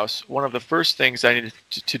my house, one of the first things I needed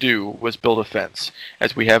to do was build a fence,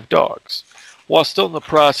 as we have dogs. While still in the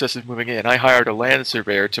process of moving in, I hired a land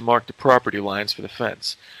surveyor to mark the property lines for the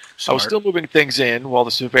fence. Smart. I was still moving things in while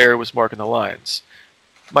the surveyor was marking the lines.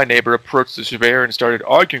 My neighbor approached the surveyor and started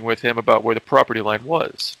arguing with him about where the property line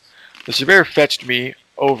was. The surveyor fetched me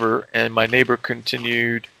over, and my neighbor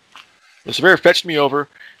continued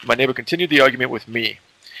the argument with me.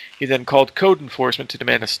 He then called code enforcement to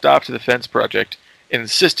demand a stop to the fence project,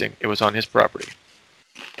 insisting it was on his property.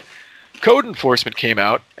 Code enforcement came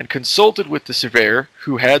out and consulted with the surveyor,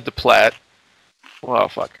 who had the plat. Oh,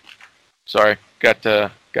 fuck. Sorry. Got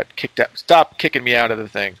kicked out. Stop kicking me out of the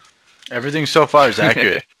thing. Everything so far is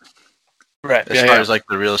accurate. Right. As far as like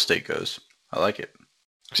the real estate goes. I like it.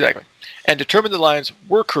 Exactly. And determined the lines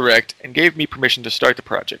were correct and gave me permission to start the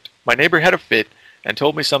project. My neighbor had a fit and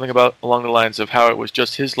told me something along the lines of how it was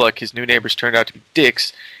just his luck his new neighbors turned out to be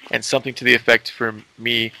dicks, and something to the effect for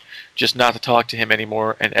me just not to talk to him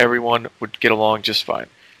anymore and everyone would get along just fine.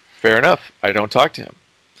 Fair enough. I don't talk to him.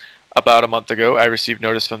 About a month ago, I received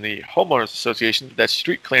notice from the Homeowners Association that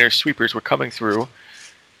street cleaner sweepers were coming through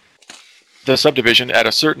the subdivision at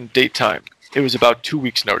a certain date time. It was about 2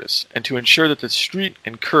 weeks' notice, and to ensure that the street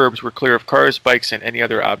and curbs were clear of cars, bikes, and any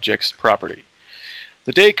other objects' property.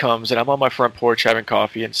 The day comes, and I'm on my front porch having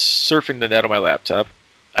coffee and surfing the net on my laptop.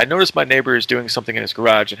 I notice my neighbor is doing something in his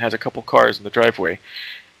garage and has a couple cars in the driveway,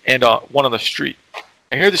 and one on the street.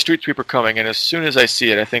 I hear the street sweeper coming, and as soon as I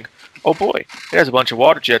see it, I think, oh boy, there's a bunch of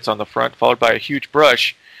water jets on the front, followed by a huge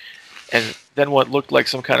brush, and then what looked like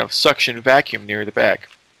some kind of suction vacuum near the back.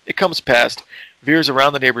 It comes past, veers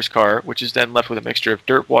around the neighbor's car, which is then left with a mixture of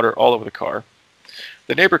dirt, water all over the car.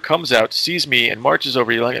 The neighbor comes out, sees me, and marches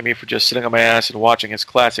over yelling at me for just sitting on my ass and watching his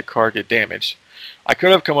classic car get damaged. I could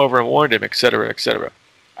have come over and warned him, etc., etc.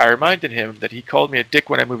 I reminded him that he called me a dick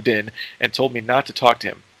when I moved in and told me not to talk to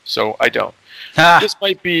him, so I don't. This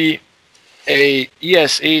might be a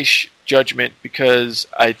ESH judgment because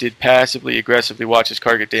I did passively aggressively watch his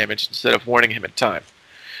car get damaged instead of warning him in time.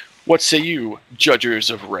 What say you,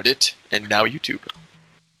 judgers of Reddit and now YouTube?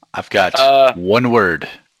 I've got one word.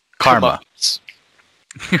 Karma.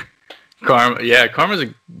 Karma. Yeah, karma's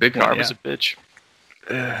a big one. Karma's a bitch.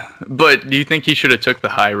 But do you think he should have took the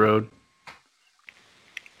high road?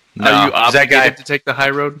 No, are you obligated that guy to take the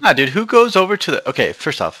high road? Nah, dude, who goes over to the... Okay,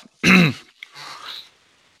 first off,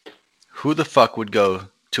 who the fuck would go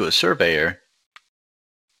to a surveyor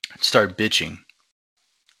and start bitching?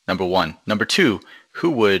 Number one. Number two,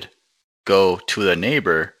 who would go to a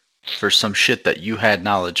neighbor for some shit that you had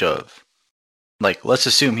knowledge of? Like, let's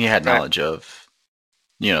assume he had knowledge of,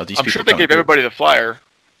 these people. I'm sure they gave everybody the flyer.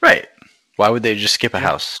 Right. Why would they just skip a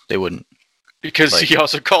house? They wouldn't. Because he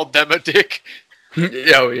also called them a dick.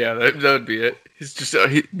 Oh, yeah, that would be it. He's just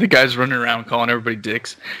the guy's running around calling everybody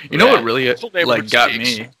dicks. You know what really got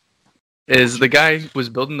me is the guy was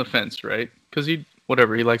building the fence, right? Because he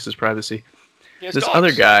likes his privacy. This dogs.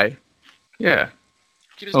 Other guy, yeah.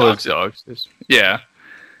 His dogs. Dogs. Yeah.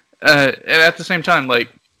 And at the same time, like,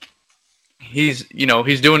 he's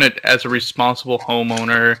doing it as a responsible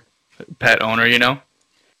homeowner, pet owner,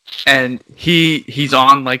 and he's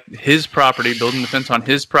on like his property, building the fence on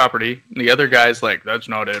his property. And the other guy's like, that's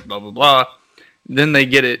not it, blah blah blah. Then they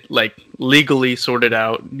get it like legally sorted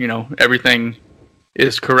out, everything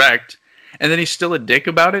is correct, and then he's still a dick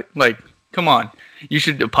about it. Like, come on, you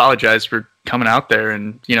should apologize for coming out there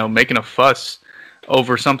and, making a fuss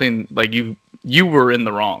over something like you were in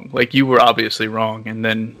the wrong. Like, you were obviously wrong. And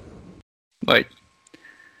then, like,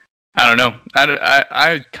 I don't know.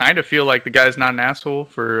 I kind of feel like the guy's not an asshole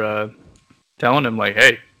for telling him, like,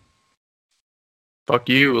 hey, fuck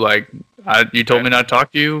you. Like, you told me not to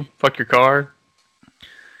talk to you. Fuck your car.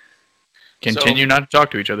 Continue not to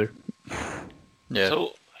talk to each other. Yeah.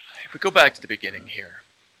 So, if we go back to the beginning here.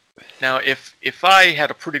 Now, if I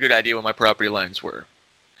had a pretty good idea what my property lines were,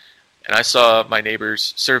 and I saw my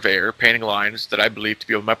neighbor's surveyor painting lines that I believed to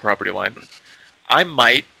be over my property line, I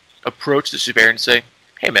might approach the surveyor and say,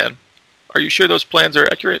 hey man, are you sure those plans are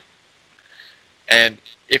accurate? And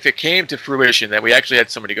if it came to fruition that we actually had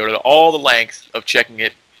somebody go to all the length of checking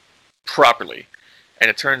it properly, and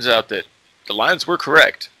it turns out that the lines were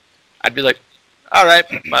correct, I'd be like, all right,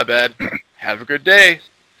 my bad. Have a good day.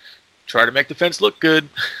 Try to make the fence look good.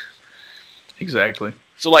 Exactly.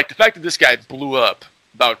 So, like, the fact that this guy blew up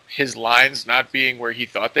about his lines not being where he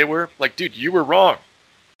thought they were, like, dude, you were wrong.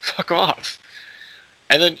 Fuck off.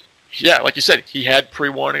 And then, yeah, like you said, he had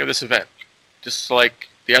pre-warning of this event, just like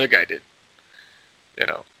the other guy did.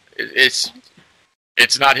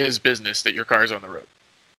 It's not his business that your car's on the road.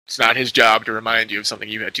 It's not his job to remind you of something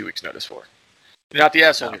you had 2 weeks' notice for. You're not the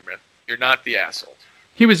asshole here, man. You're not the asshole.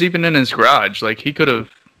 He was even in his garage. Like, he could have...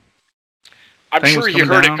 I'm sure he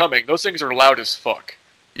heard it coming. Those things are loud as fuck.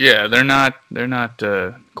 Yeah, they're not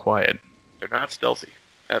quiet. They're not stealthy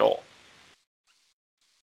at all.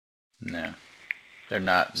 No. They're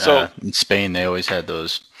not. So in Spain, they always had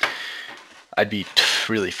those. I'd be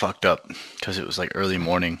really fucked up because it was like early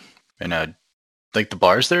morning, and like the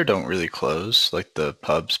bars there don't really close. Like the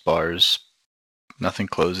pubs, bars, nothing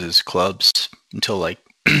closes. Clubs until like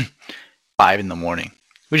 5 in the morning,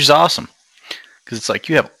 which is awesome because it's like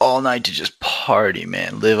you have all night to just party,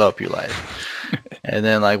 man, live up your life. And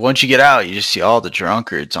then like once you get out, you just see all the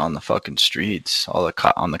drunkards on the fucking streets, all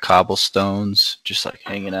the on the cobblestones, just like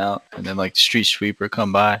hanging out. And then like the street sweeper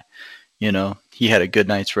come by, he had a good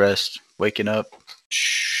night's rest, waking up,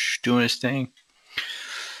 doing his thing.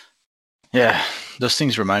 Yeah, those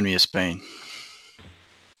things remind me of Spain.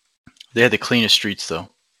 They had the cleanest streets though.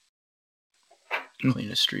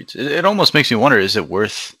 Cleanest streets. It almost makes me wonder, is it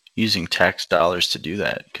worth using tax dollars to do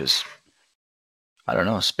that? Because I don't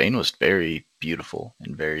know, Spain was very beautiful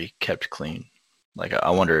and very kept clean. Like,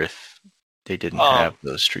 I wonder if they didn't have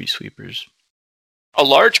those street sweepers. A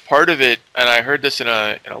large part of it, and I heard this in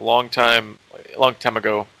a long time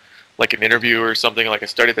ago, like an interview or something, like a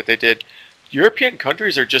study that they did. European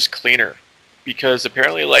countries are just cleaner because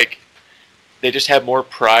apparently, like, they just have more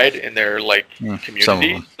pride in their like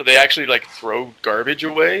community, so they actually like throw garbage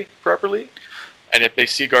away properly. And if they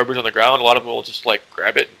see garbage on the ground, a lot of them will just like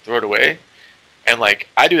grab it and throw it away. And, like,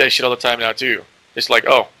 I do that shit all the time now, too. It's like,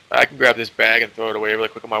 oh, I can grab this bag and throw it away really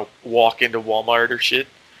quick on my walk into Walmart or shit.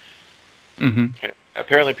 Mm-hmm. And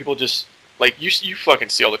apparently people just, like, you fucking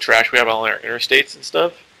see all the trash we have on our interstates and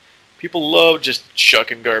stuff. People love just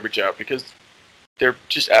chucking garbage out because they're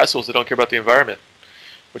just assholes that don't care about the environment,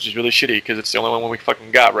 which is really shitty because it's the only one we fucking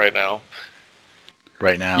got right now.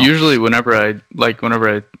 Right now. Usually whenever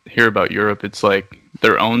I hear about Europe, it's like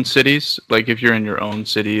their own cities. Like if you're in your own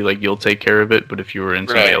city, like you'll take care of it, but if you were in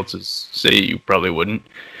somebody else's city, you probably wouldn't.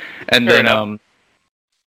 And Fair then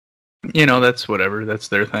enough. That's whatever, that's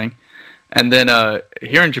their thing. And then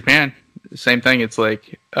here in Japan, same thing. It's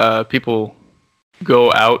like people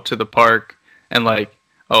go out to the park and like,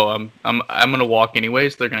 oh, I'm gonna walk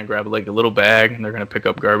anyways. They're gonna grab like a little bag and they're gonna pick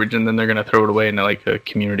up garbage and then they're gonna throw it away in like a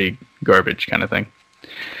community garbage kind of thing.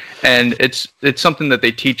 And it's something that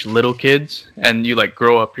they teach little kids, and you like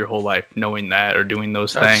grow up your whole life knowing that or doing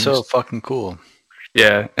those things. That's so fucking cool.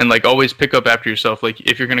 Yeah, and like always pick up after yourself. Like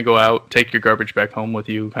if you're gonna go out, take your garbage back home with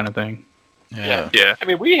you, kind of thing. Yeah. I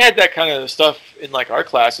mean, we had that kind of stuff in like our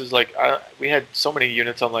classes. Like we had so many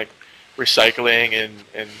units on like recycling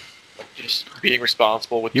and just being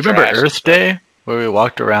responsible with. You remember Earth Day where we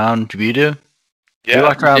walked around Buda? Yeah, we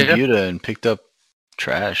walked around Buda and picked up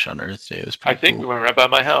trash on Earth Day. It was pretty cool. We went right by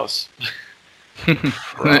my house.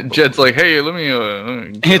 Jed's like, hey, let me.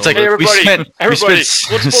 It's like, hey, we spent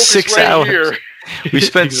let's 6 hours. Here. We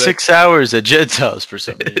spent 6 hours at Jed's house for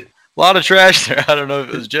some reason. A lot of trash there. I don't know if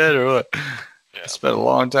it was Jed or what. Yeah. I spent a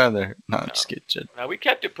long time there. No, just kidding, Jed. Now, we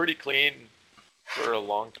kept it pretty clean for a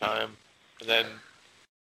long time. And then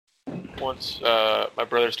once my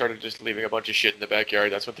brother started just leaving a bunch of shit in the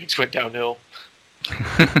backyard, that's when things went downhill.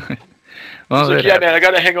 Well, like, yeah, man, I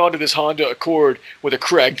gotta hang on to this Honda Accord with a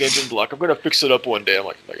cracked engine block. I'm gonna fix it up one day. I'm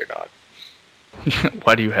like, no, you're not.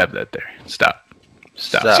 Why do you have that there? Stop.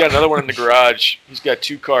 Stop. He's got another one in the garage. He's got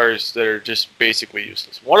 2 cars that are just basically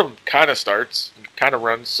useless. One of them kind of starts, kind of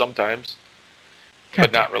runs sometimes,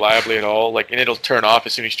 but not reliably at all. Like, and it'll turn off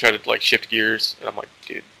as soon as you try to like shift gears. And I'm like,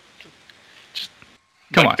 dude, just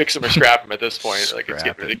come on, fix them or scrap them at this point. Like, it's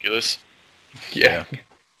getting ridiculous. Yeah.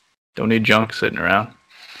 Don't need junk sitting around.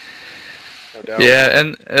 No doubt. Yeah,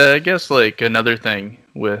 and I guess like another thing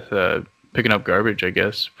with picking up garbage, I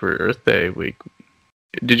guess for Earth Day week.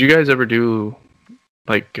 Did you guys ever do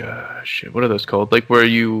like what are those called? Like where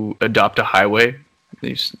you adopt a highway?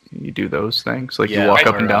 You do those things. Like you walk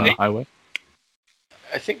up and down the highway.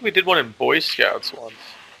 I think we did one in Boy Scouts once.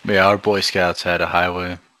 Yeah, our Boy Scouts had a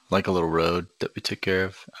highway, like a little road that we took care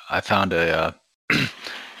of. I found I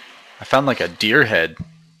found like a deer head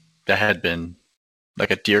that had been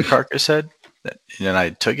like a deer carcass head, and I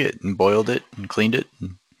took it and boiled it and cleaned it.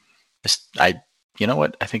 And you know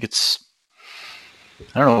what? I think it's,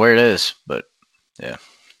 I don't know where it is, but yeah.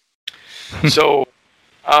 So,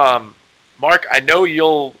 Mark, I know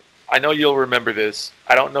you'll remember this.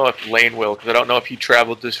 I don't know if Lane will, because I don't know if he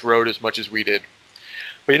traveled this road as much as we did.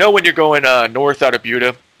 But you know when you're going north out of Buda,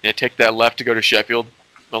 and you take that left to go to Sheffield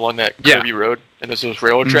along that curvy road, and there's those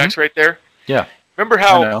railroad tracks right there. Yeah. Remember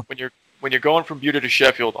how when you're going from Buda to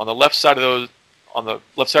Sheffield, on the left side of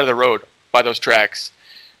the road by those tracks,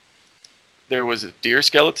 there was a deer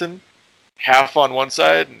skeleton, half on one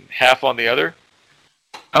side and half on the other.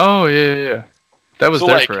 Oh yeah. That was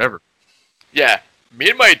there forever. Yeah, me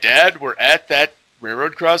and my dad were at that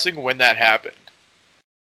railroad crossing when that happened.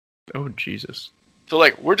 Oh Jesus! So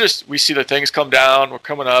like we see the things come down, we're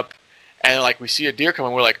coming up, and like we see a deer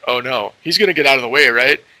coming, we're like, oh no, he's gonna get out of the way,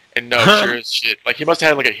 right? And no, sure as shit, like he must have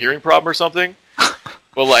had like a hearing problem or something.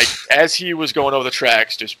 But like as he was going over the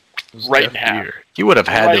tracks, just right in half. He would have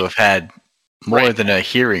had to have had more than a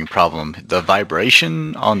hearing problem. The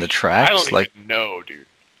vibration on the tracks, I don't even know, dude.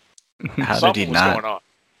 How Something did he was not?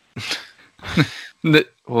 going on.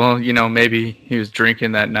 Well, maybe he was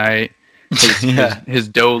drinking that night. His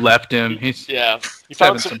dough left him. He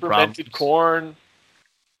found some fermented corn.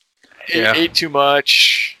 Ate too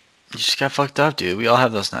much. You just got fucked up, dude. We all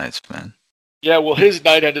have those nights, man. Yeah, well, his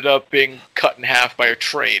night ended up being cut in half by a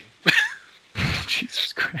train.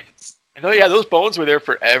 Jesus Christ. I know, yeah, those bones were there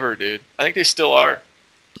forever, dude. I think they still are.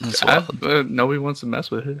 That's wild. Nobody wants to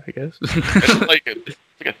mess with it, I guess. It's like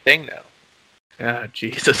a thing now. Yeah,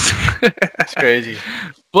 Jesus. It's crazy.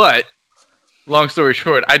 But, long story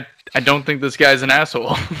short, I don't think this guy's an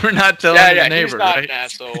asshole. We're not telling his neighbor, he's not right? an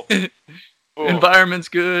asshole. Environment's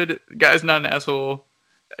good. Guy's not an asshole.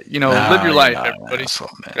 Live your life, everybody. Asshole,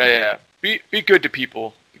 yeah. Be good to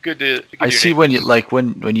people. Be good to I see when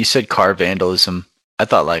you said car vandalism, I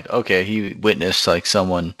thought like, okay, he witnessed like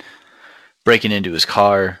someone breaking into his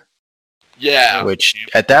car. Yeah. Which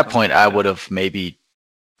at that point I would have maybe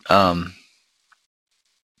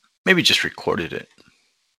just recorded it.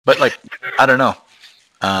 But like, I don't know.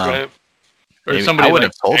 Right. Or somebody I would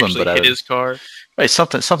have told him, but hit his car. Right,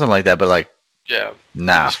 something like that. But like, yeah,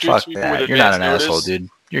 nah, fuck that. You're not an asshole, dude.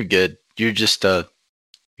 You're good. You're just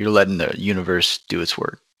you're letting the universe do its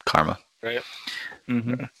work. Karma. Right.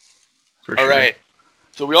 Mm-hmm. All right.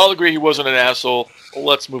 So we all agree he wasn't an asshole. Well,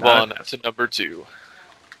 let's move on to number 2.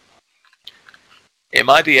 Am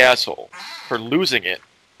I the asshole for losing it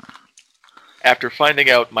after finding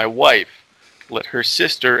out my wife let her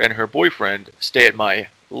sister and her boyfriend stay at my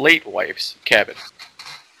late wife's cabin?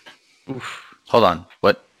 Oof. Hold on.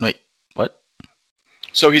 What? Wait. What?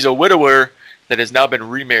 So he's a widower that has now been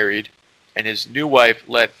remarried, and his new wife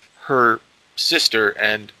let her sister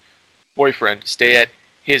and boyfriend stay at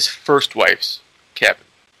his first wife's cabin.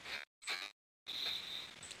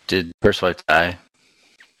 Did first wife die?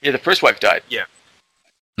 Yeah, the first wife died. Yeah.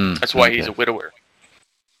 That's why he's a widower.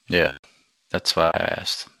 Yeah. That's why I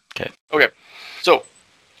asked. Okay. Okay. So,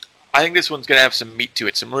 I think this one's gonna have some meat to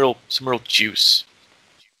it, some real juice.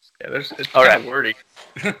 Yeah, it's all kind right. of wordy.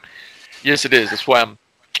 Yes, it is. That's why I'm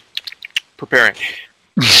preparing.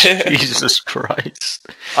 Jesus Christ.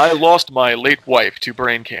 I lost my late wife to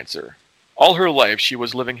brain cancer. All her life, she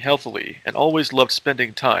was living healthily and always loved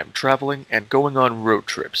spending time traveling and going on road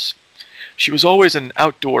trips. She was always an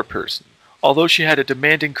outdoor person, although she had a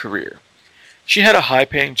demanding career. She had a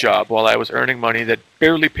high-paying job while I was earning money that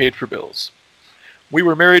barely paid for bills. We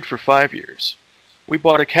were married for 5 years. We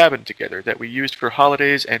bought a cabin together that we used for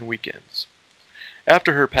holidays and weekends.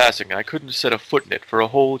 After her passing, I couldn't set a foot in it for a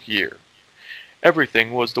whole year.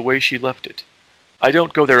 Everything was the way she left it. I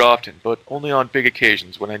don't go there often, but only on big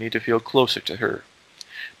occasions when I need to feel closer to her.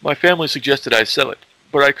 My family suggested I sell it,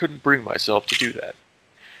 but I couldn't bring myself to do that.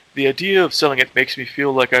 The idea of selling it makes me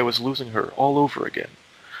feel like I was losing her all over again,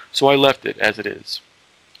 so I left it as it is.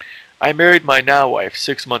 I married my now wife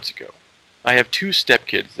 6 months ago. I have 2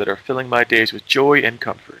 stepkids that are filling my days with joy and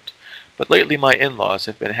comfort, but lately my in-laws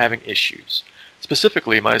have been having issues,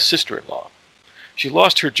 specifically my sister-in-law. She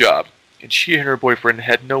lost her job, and she and her boyfriend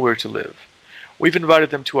had nowhere to live. We've invited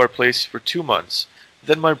them to our place for 2 months,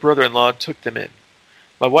 then my brother-in-law took them in.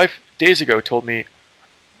 My wife days ago told me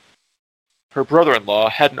her brother-in-law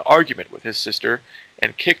had an argument with his sister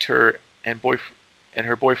and kicked her and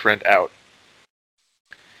her boyfriend out.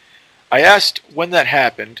 I asked when that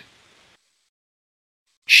happened.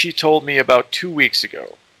 She told me about 2 weeks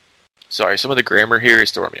ago. Sorry, some of the grammar here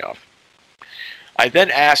is throwing me off. I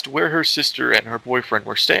then asked where her sister and her boyfriend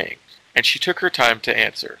were staying, and she took her time to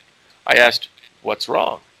answer. I asked, "What's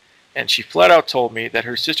wrong?" And she flat out told me that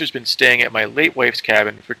her sister's been staying at my late wife's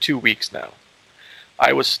cabin for 2 weeks now.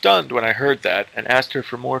 I was stunned when I heard that and asked her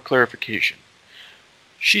for more clarification.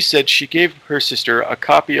 She said she gave her sister a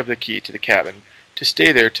copy of the key to the cabin to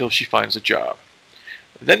stay there till she finds a job.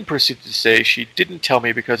 Then proceeded to say she didn't tell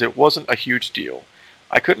me because it wasn't a huge deal.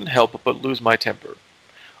 I couldn't help but lose my temper.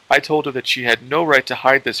 I told her that she had no right to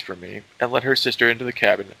hide this from me and let her sister into the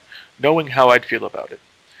cabin, knowing how I'd feel about it.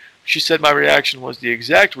 She said my reaction was the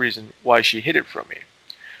exact reason why she hid it from me.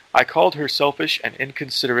 I called her selfish and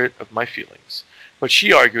inconsiderate of my feelings, but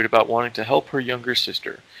she argued about wanting to help her younger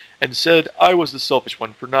sister, and said I was the selfish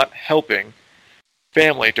one for not helping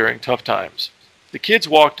family during tough times. The kids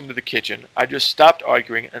walked into the kitchen. I just stopped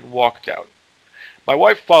arguing and walked out. My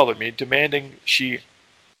wife followed me,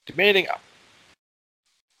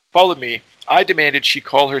 I demanded she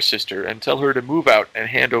call her sister and tell her to move out and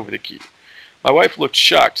hand over the key. My wife looked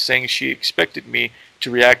shocked, saying she expected me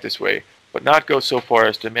to react this way, but not go so far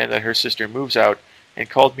as to demand that her sister moves out, and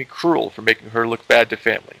called me cruel for making her look bad to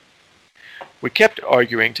family. We kept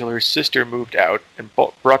arguing till her sister moved out and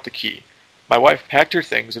brought the key. My wife packed her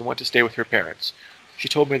things and went to stay with her parents. She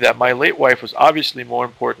told me that my late wife was obviously more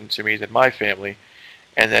important to me than my family,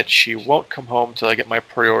 and that she won't come home till I get my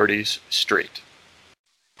priorities straight.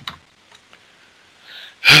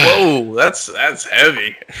 Whoa, that's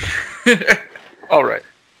heavy. All right.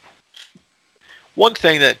 One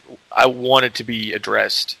thing that I wanted to be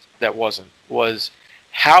addressed that wasn't was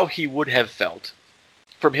how he would have felt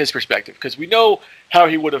from his perspective, because we know how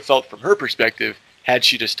he would have felt from her perspective had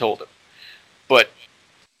she just told him. But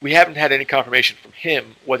we haven't had any confirmation from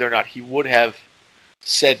him whether or not he would have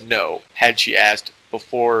said no had she asked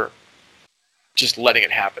before just letting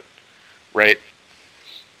it happen, right?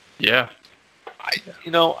 Yeah.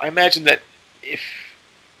 I imagine that if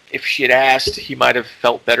she had asked, he might have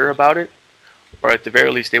felt better about it, or at the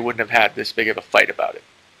very least, they wouldn't have had this big of a fight about it.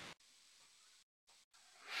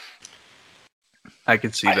 I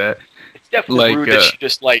could see that. It's definitely rude that she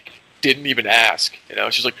just didn't even ask.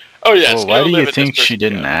 She's like, "Oh yeah." Well, why do you think she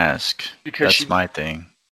didn't ask? Because that's my thing.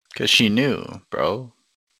 Because she knew, bro.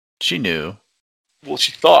 She knew. Well,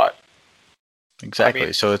 she thought.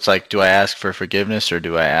 Exactly. So it's like, do I ask for forgiveness or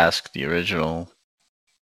do I ask the original,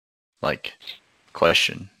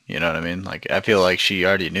 question? You know what I mean? I feel like she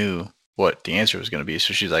already knew what the answer was going to be,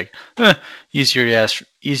 so she's like,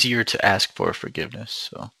 easier to ask for forgiveness.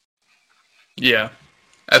 So. Yeah,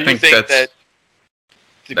 I think that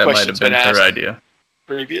might have been her idea.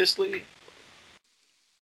 Previously.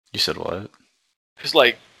 You said what?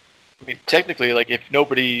 Because technically, if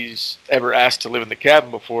nobody's ever asked to live in the cabin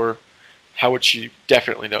before, how would she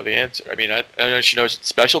definitely know the answer? I know she knows it's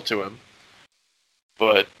special to him,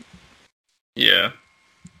 but yeah,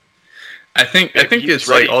 I think it's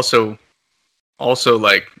ready. also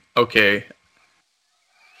okay,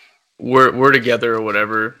 we're together or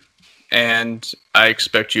whatever, and I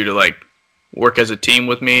expect you to work as a team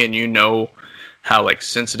with me, and how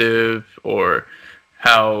sensitive or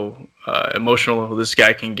how emotional this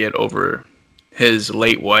guy can get over his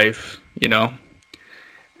late wife.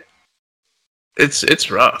 It's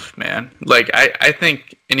rough, man. I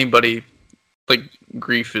think anybody,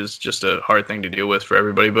 grief is just a hard thing to deal with for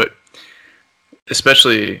everybody, but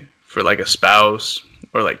especially for a spouse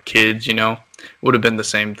or kids, would have been the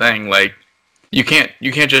same thing. You can't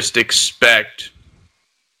just expect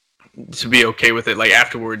to be okay with it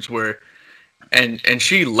afterwards and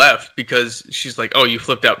she left because she's like, "Oh, you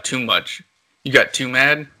flipped out too much. You got too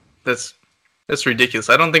mad." That's ridiculous.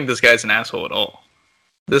 I don't think this guy's an asshole at all.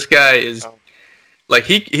 This guy is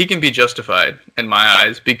he can be justified in my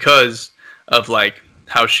eyes because of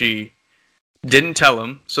how she didn't tell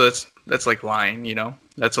him. So that's lying,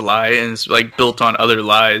 That's a lie, and it's built on other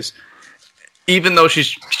lies. Even though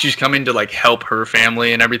she's coming to help her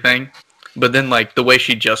family and everything, but then the way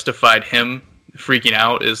she justified him freaking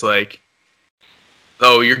out is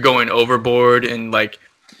oh, you're going overboard, and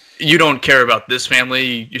you don't care about this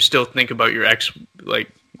family. You still think about your ex, like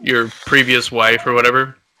your previous wife or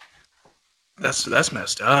whatever. That's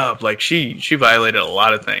messed up. Like she violated a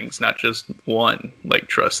lot of things, not just one like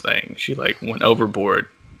trust thing. She like went overboard.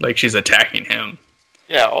 Like she's attacking him.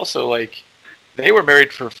 Yeah. Also, like they were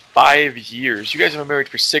married for 5 years. You guys have been married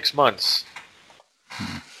for 6 months.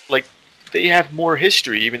 Like they have more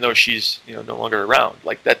history, even though she's no longer around.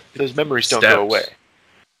 Like that, those memories don't go away.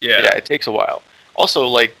 Yeah, it takes a while. Also,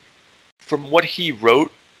 like from what he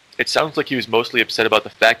wrote, it sounds like he was mostly upset about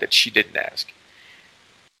the fact that she didn't ask.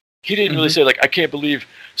 He didn't really say, like, I can't believe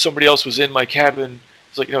somebody else was in my cabin.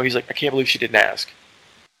 It's like, he's like, I can't believe she didn't ask.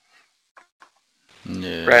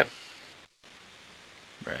 Yeah. Right?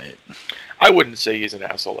 Right. I wouldn't say he's an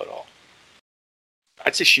asshole at all.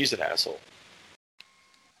 I'd say she's an asshole.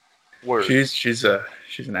 Word. She's an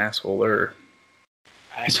assholer.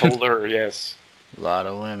 Assholer, yes. A lot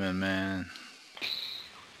of women, man.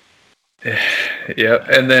 Yeah,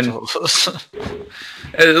 and then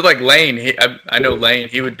like Lane, I know Lane.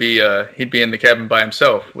 He'd be in the cabin by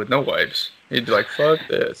himself with no wives. He'd be like, "Fuck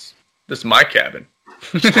this! This is my cabin."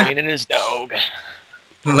 Lane and his dog.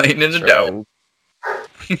 Lane and the dog.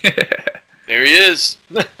 There he is.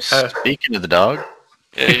 Speaking of the dog,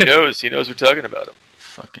 yeah, he knows. He knows we're talking about him.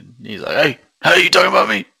 Fucking, he's like, "Hey, how are you talking about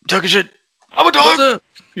me? You talking shit? I'm a dog.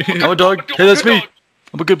 I'm a dog. Hey, that's me.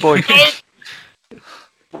 I'm a good boy."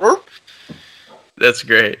 That's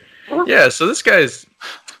great. Yeah, so this guy's.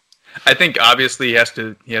 I think obviously he has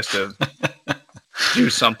to do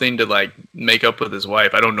something to like make up with his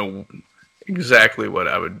wife. I don't know exactly what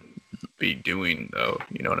I would be doing though.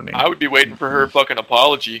 You know what I mean? I would be waiting for her fucking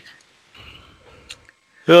apology.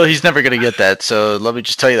 Well, he's never gonna get that. So let me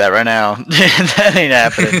just tell you that right now. That ain't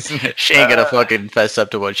happening. She ain't gonna fucking fess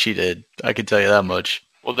up to what she did. I can tell you that much.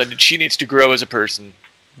 Well, then she needs to grow as a person.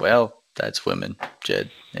 Well, that's women,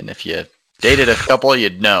 Jed. And if you dated a couple,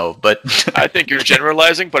 you'd know, but I think you're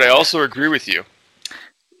generalizing, but I also agree with you.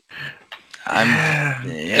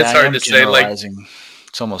 It's hard to say. Like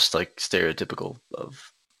it's almost like stereotypical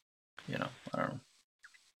of, I don't know.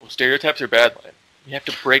 Well, stereotypes are bad, man. You have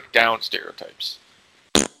to break down stereotypes.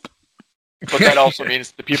 But that also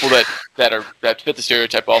means the people that fit the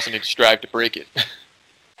stereotype also need to strive to break it.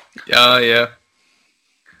 Yeah.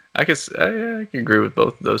 I can agree with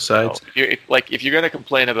both of those sides. If you're gonna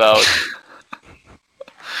complain about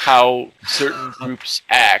how certain groups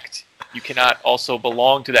act, you cannot also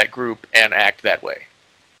belong to that group and act that way.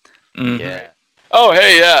 Mm-hmm. Yeah. Oh,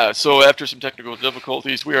 hey, yeah. So after some technical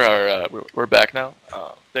difficulties, we're back now.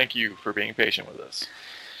 Thank you for being patient with us.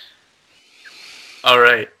 All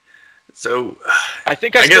right. So I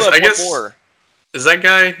think I still have one more. Is that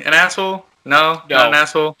guy an asshole? No, not an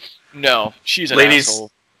asshole. No, she's an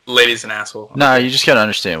asshole. Lady's an asshole. Nah, you just gotta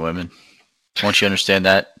understand women. Once you understand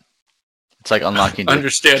that, it's like unlocking the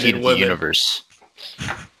key to the universe.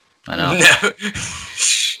 I know.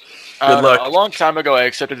 Good luck. A long time ago, I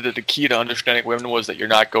accepted that the key to understanding women was that you're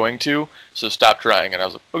not going to, so stop trying. And I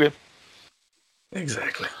was like, okay.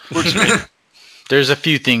 Exactly. There's a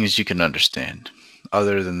few things you can understand.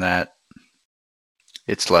 Other than that,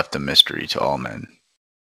 it's left a mystery to all men.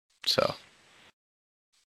 So.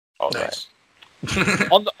 All right.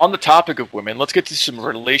 On the topic of women, let's get to some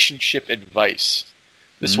relationship advice.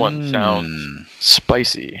 This one sounds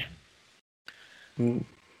spicy.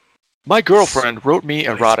 My girlfriend wrote me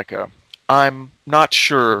erotica. I'm not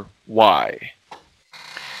sure why.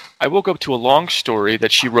 I woke up to a long story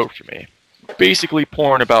that she wrote for me. Basically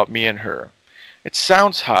porn about me and her. It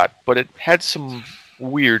sounds hot, but it had some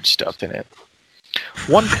weird stuff in it.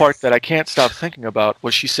 One part that I can't stop thinking about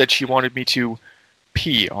was she said she wanted me to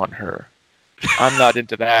pee on her. I'm not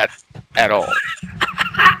into that at all.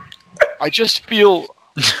 I just feel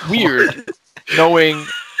weird knowing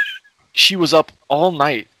she was up all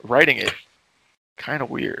night writing it. Kind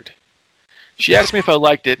of weird. She asked me if I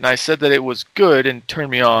liked it, and I said that it was good and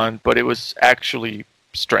turned me on, but it was actually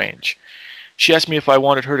strange. She asked me if I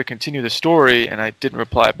wanted her to continue the story, and I didn't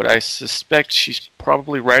reply, but I suspect she's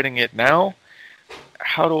probably writing it now.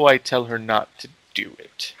 How do I tell her not to do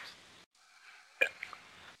it?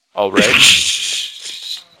 All right.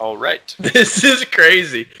 This is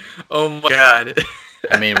crazy. Oh my god.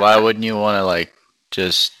 I mean, why wouldn't you want to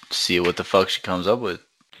just see what the fuck she comes up with?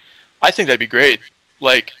 I think that'd be great.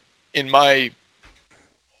 Like, in my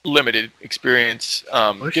limited experience,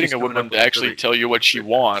 getting a woman to actually tell you what she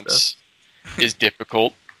wants is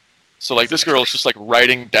difficult. So, this girl is just,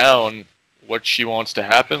 writing down what she wants to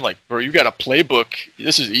happen. Like, bro, you got a playbook.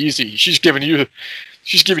 This is easy. She's giving you the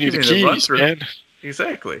keys, man.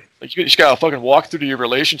 Exactly. You just gotta fucking walk through to your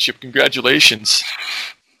relationship. Congratulations.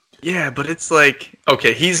 Yeah, but it's like,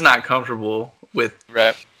 okay, he's not comfortable with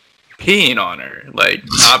Right. peeing on her, like,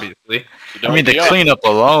 obviously. I mean, the cleanup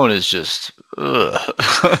alone is just. Ugh.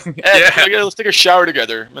 Let's take a shower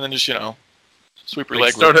together, and then just sweep your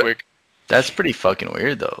leg real quick. That's pretty fucking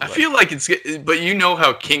weird, though. I feel like but you know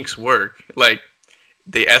how kinks work. Like,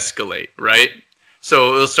 they escalate, right?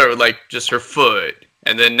 So it'll start with, like, just her foot,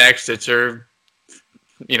 and then next it's her,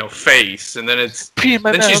 face, and then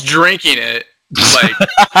she's drinking it, like,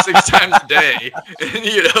 6 times a day, and,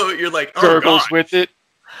 you're like, oh, gurgles God. with it.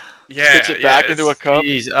 Yeah, spits it back into a cup.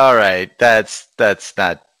 Geez, all right, that's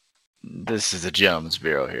not. This is a Gentleman's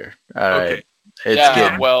Bureau here. All right.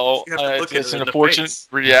 It's it's an unfortunate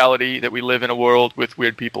reality that we live in a world with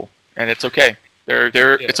weird people, and it's okay.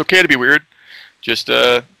 It's okay to be weird. Just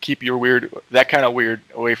keep your that kind of weird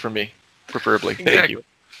away from me, preferably. Exactly. Thank you.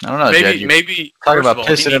 I don't know, maybe talking about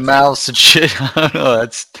pissing in mouths and shit. I don't know.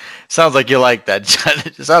 Sounds like you like that.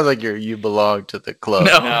 It sounds like you belong to the club.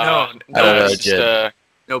 No. I don't know, Jed.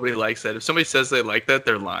 Nobody likes that. If somebody says they like that,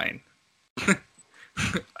 they're lying.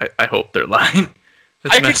 I hope they're lying.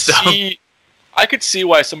 I could see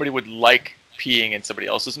why somebody would like peeing in somebody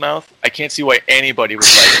else's mouth. I can't see why anybody would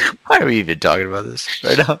like. Why are we even talking about this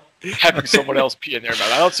right now? Having someone else pee in their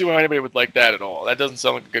mouth. I don't see why anybody would like that at all. That doesn't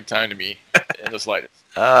sound like a good time to me in the slightest.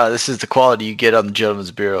 This is the quality you get on the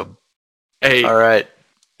Gentleman's Bureau. Hey, all right.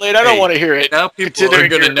 Late, I don't want to hear it. Now people are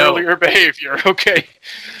going to know your behavior. Okay.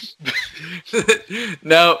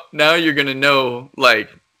 now you're going to know, like,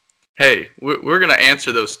 hey, we're going to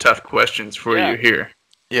answer those tough questions for you here.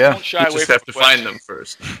 Yeah. You just have to find them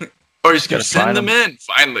first. Or you just got to send them in,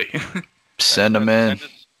 finally. Send them in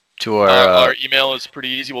to our email is pretty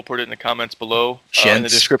easy. We'll put it in the comments below. In the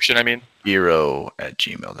description, I mean.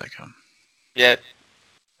 Bureau@gmail.com. Yeah.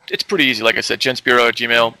 It's pretty easy. Like I said,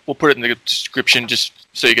 gentsbureau@gmail. We'll put it in the description just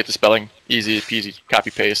so you get the spelling. Easy peasy.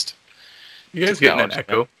 Copy paste. You guys getting an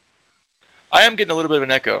echo? I am getting a little bit of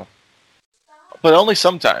an echo. But only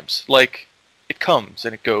sometimes. Like, it comes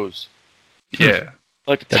and it goes. Yeah.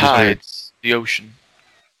 Like the tides, the ocean.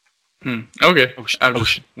 Okay.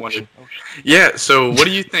 Ocean. Yeah, so what do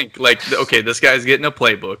you think? Like, okay, this guy's getting a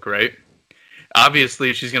playbook, right?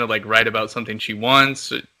 Obviously, she's going to, like, write about something she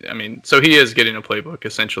wants. I mean, so he is getting a playbook,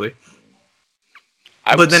 essentially.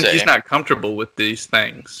 But then he's not comfortable with these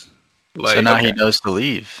things. Like, so now he knows to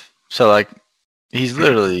leave. So, like, he's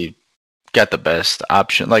literally got the best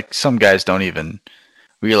option. Like, some guys don't even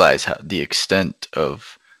realize the extent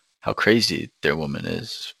of how crazy their woman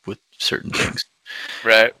is with certain things.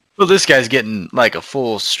 Right. Well, this guy's getting, like, a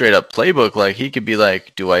full, straight-up playbook. Like, he could be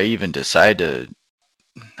like, do I even decide to...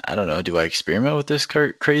 I don't know. Do I experiment with this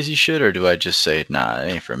crazy shit, or do I just say, "Nah,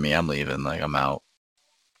 it ain't for me. I'm leaving. Like, I'm out."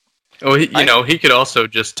 Oh, he could also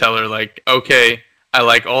just tell her, like, "Okay, I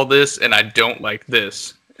like all this, and I don't like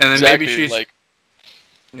this," and then maybe she's like,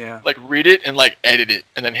 read it and like edit it,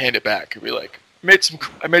 and then hand it back. And be like,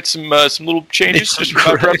 "I made some little changes just for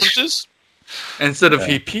my preferences." Instead of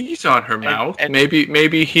he pees on her mouth,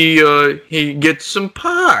 maybe he gets some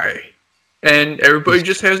pie, and everybody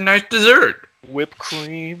just has nice dessert. Whipped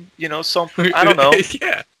cream, something. I don't know.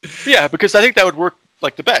 Yeah, because I think that would work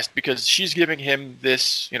like the best, because she's giving him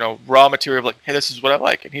this, raw material of like, hey, this is what I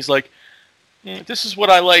like, and he's like, this is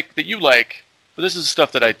what I like that you like, but this is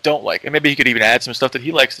stuff that I don't like, and maybe he could even add some stuff that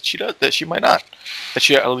he likes that she does that she might not, that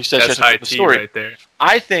she at least says in the story. Right there.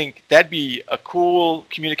 I think that'd be a cool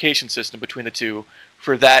communication system between the two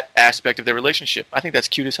for that aspect of their relationship. I think that's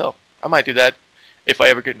cute as hell. I might do that if I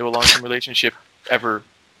ever get into a long-term relationship ever.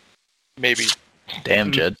 Maybe.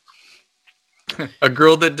 Damn, Jed. A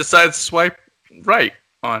girl that decides to swipe right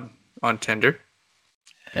on Tinder.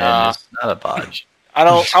 And it's not a bodge.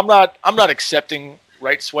 I'm not accepting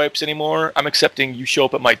right swipes anymore. I'm accepting you show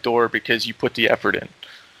up at my door because you put the effort in.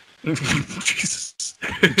 Jesus.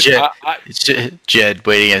 Jed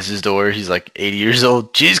waiting at his door. He's like 80 years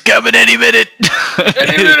old. She's coming any minute.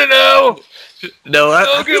 Any minute now. No,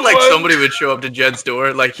 I feel like somebody would show up to Jed's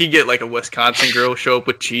door. Like, he'd get, like, a Wisconsin girl show up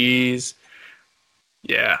with cheese.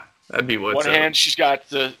 Yeah, that'd be what's up. One hand, she's got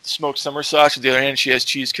the smoked summer sauce. With the other hand, she has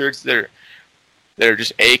cheese curds that are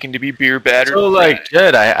just aching to be beer battered. So, like,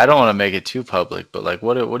 Jed, I don't want to make it too public, but, like,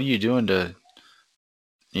 what are you doing to,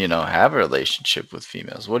 have a relationship with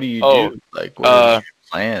females? What do you do? Like, what is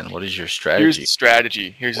your plan? What is your strategy?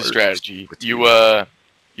 Here's the strategy.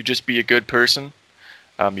 You just be a good person.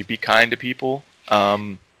 You be kind to people.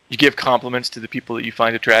 You give compliments to the people that you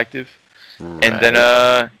find attractive. Right. And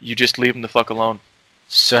then you just leave them the fuck alone.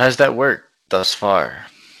 So has that worked thus far?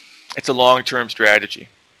 It's a long-term strategy.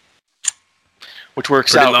 Which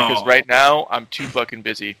works out because right now I'm too fucking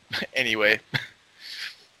busy. Anyway.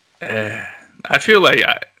 I feel like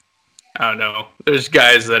I don't know. There's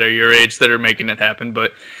guys that are your age that are making it happen,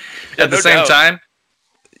 but Yeah, at the no same doubt. time,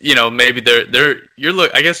 maybe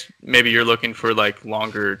I guess maybe you're looking for like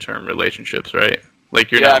longer term relationships, right?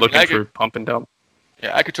 Like you're Yeah, I not mean, looking for pump and dump.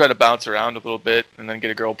 yeah, I could try to bounce around a little bit and then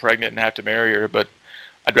get a girl pregnant and have to marry her, but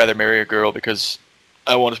I'd rather marry a girl because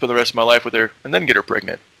I want to spend the rest of my life with her and then get her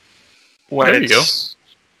pregnant when There you go. it's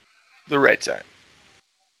the right time.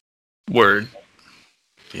 Word.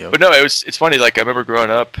 Yep. But no, it's funny. Like I remember growing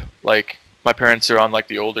up, like my parents are on like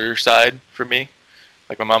the older side for me.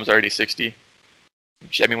 Like my mom's already 60.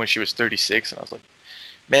 When she was 36, and I was like,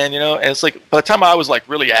 man, and it's like by the time I was like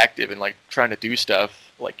really active and like trying to do stuff,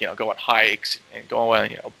 like go on hikes and go on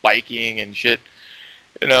biking and shit.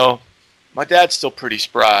 My dad's still pretty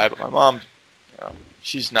spry, but my mom,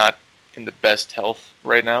 she's not in the best health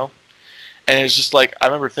right now. And it's just like I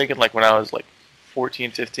remember thinking like when I was like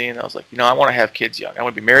 14, 15, I was like, I want to have kids young. I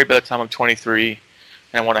want to be married by the time I'm 23,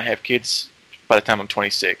 and I want to have kids by the time I'm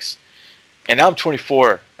 26. And now I'm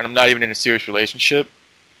 24, and I'm not even in a serious relationship.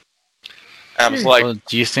 And I was like, well,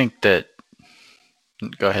 do you think that?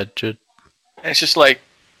 Go ahead, Jude. And it's just like,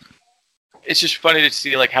 it's just funny to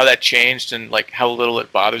see like how that changed and like how little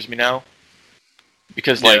it bothers me now.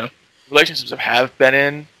 Because like relationships I have been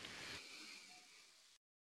in,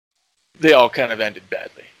 they all kind of ended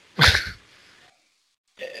badly.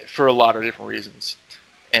 For a lot of different reasons.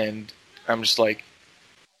 And I'm just like,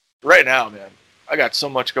 right now, man, I got so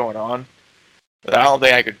much going on that I don't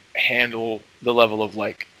think I could handle the level of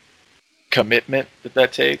like commitment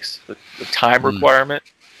that takes, the time requirement,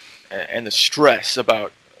 and the stress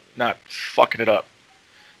about not fucking it up.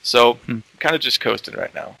 So, kind of just coasting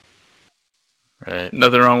right now. Right.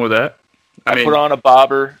 Nothing wrong with that. I put on a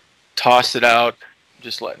bobber, tossed it out,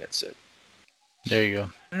 just letting it sit. There you go.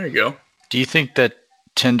 There you go. Do you think that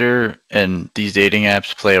Tinder and these dating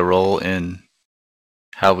apps play a role in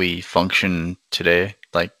how we function today?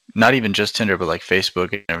 Like, not even just Tinder, but like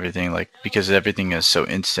Facebook and everything. Like, because everything is so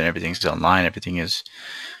instant, everything's online, everything is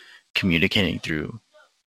communicating through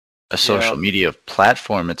a social media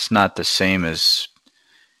platform. It's not the same as,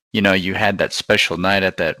 you had that special night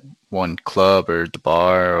at that one club or the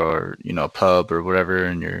bar or, a pub or whatever,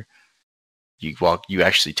 and you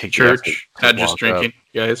actually take church, not just drinking, up.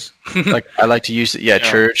 Guys. Like I like to use it. Yeah,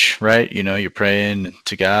 church, right? You're praying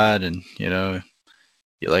to God, and you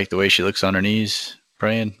like the way she looks on her knees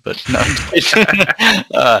praying. But no,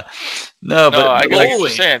 no. But I get what you're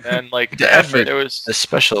saying, man. Like the effort, it was a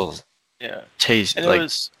special taste. And there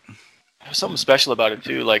was something special about it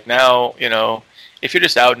too. Like now, if you're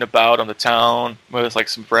just out and about on the town with like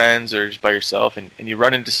some friends or just by yourself, and you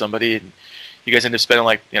run into somebody and you guys end up spending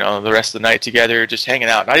like the rest of the night together, just hanging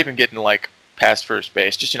out, not even getting like past first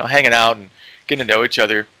base, just hanging out and getting to know each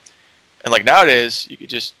other. And like nowadays, you could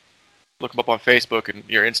just look them up on Facebook and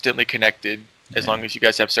you're instantly connected as long as you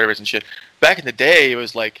guys have service and shit. Back in the day, it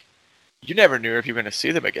was like you never knew if you were going to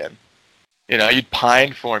see them again. You'd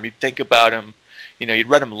pine for them, you'd think about them, you'd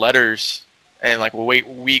write them letters and like wait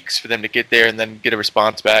weeks for them to get there and then get a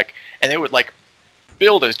response back, and it would like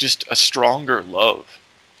build as just a stronger love.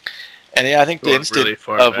 And I think the instant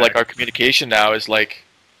really of like our communication now is like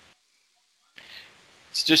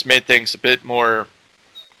it's just made things a bit more,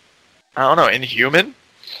 I don't know, inhuman,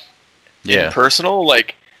 impersonal.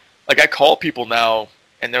 Like I call people now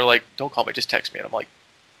and they're like, "Don't call me, just text me." And I'm like,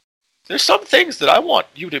 "There's some things that I want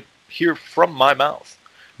you to hear from my mouth,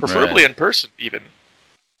 preferably in person, even."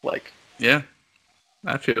 Like, yeah,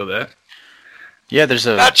 I feel that. Yeah,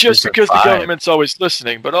 not just because the government's always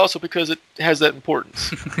listening, but also because it has that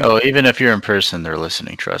importance. Oh, even if you're in person, they're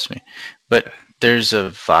listening. Trust me. But there's a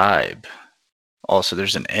vibe. Also,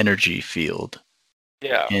 there's an energy field.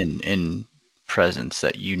 Yeah. In presence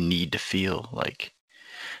that you need to feel. Like,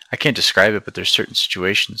 I can't describe it, but there's certain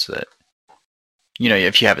situations that,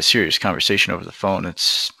 if you have a serious conversation over the phone,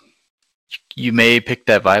 you may pick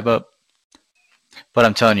that vibe up, but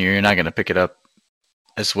I'm telling you, you're not going to pick it up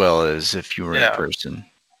as well as if you were in person.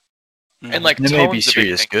 And like, it may be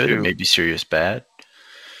serious good, it may be serious bad.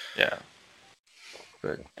 Yeah.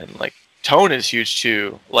 And like, tone is huge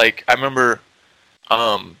too. Like, I remember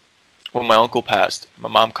when my uncle passed, my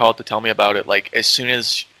mom called to tell me about it. Like, as soon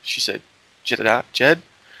as she said, Jed,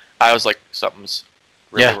 I was like, something's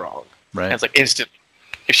really wrong. Right. And it's like instant.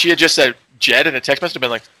 If she had just said Jed in a text message, I'd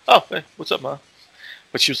been like, "Oh, hey, what's up, Ma?"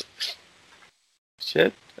 But she was like,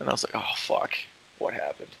 Jed? And I was like, "Oh, fuck. What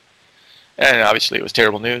happened?" And obviously it was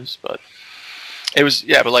terrible news, but it was,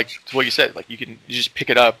 but like what you said, like you just pick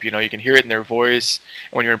it up, you can hear it in their voice,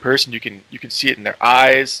 and when you're in person, you can see it in their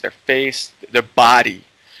eyes, their face, their body,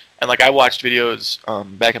 And like I watched videos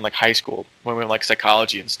back in like high school when we were in like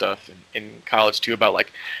psychology and stuff, and in college too, about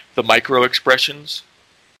like the micro expressions,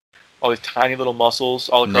 all these tiny little muscles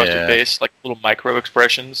all across your face, like little micro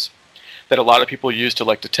expressions that a lot of people use to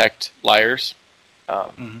like detect liars.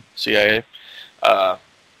 CIA,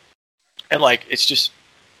 and like it's just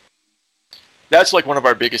that's like one of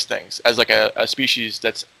our biggest things as like a species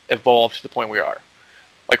that's evolved to the point we are.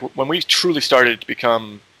 Like when we truly started to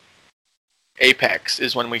become apex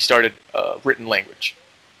is when we started written language.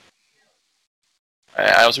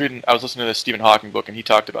 I was listening to the Stephen Hawking book, and he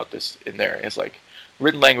talked about this in there. And it's like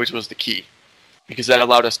written language was the key because that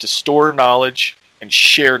allowed us to store knowledge and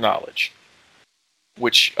share knowledge,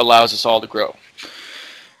 which allows us all to grow.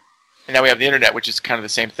 And now we have the internet, which is kind of the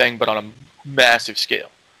same thing, but on a massive scale.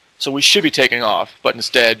 So we should be taking off, but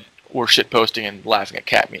instead we're shitposting and laughing at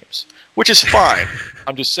cat memes, which is fine.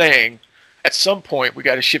 I'm just saying, at some point we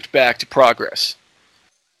got to shift back to progress.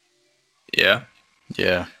 Yeah.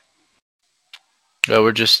 Yeah. Well,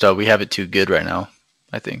 we're just we have it too good right now,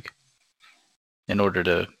 I think. In order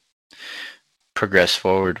to progress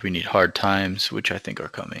forward, we need hard times, which I think are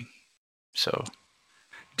coming. So,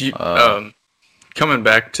 do you, coming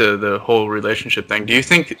back to the whole relationship thing, do you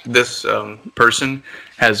think this person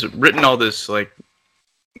has written all this like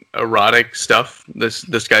erotic stuff?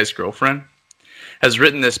 This guy's girlfriend has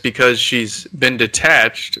written this because she's been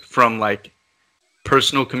detached from like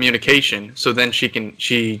personal communication, so then she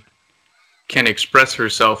can express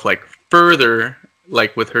herself like further,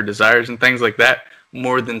 like with her desires and things like that,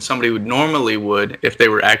 more than somebody would if they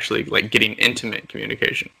were actually like getting intimate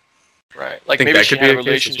communication. Right. Like maybe she had a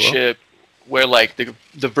relationship where like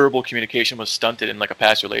the verbal communication was stunted in like a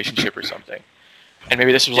past relationship or something. And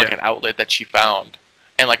maybe this was like an outlet that she found.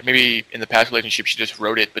 And like maybe in the past relationship she just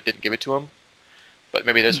wrote it but didn't give it to him. But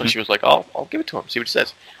maybe this one she was like, oh, I'll give it to him, see what he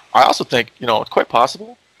says. I also think, it's quite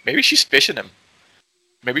possible. Maybe she's fishing him.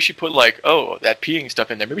 Maybe she put like, that peeing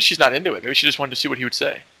stuff in there. Maybe she's not into it. Maybe she just wanted to see what he would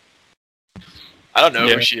say. I don't know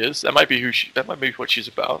who she is. That might be what she's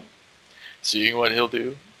about. Seeing what he'll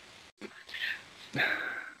do.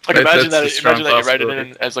 Like imagine that you write it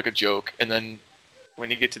in as like a joke, and then when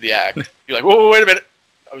you get to the act, you're like, whoa, wait a minute,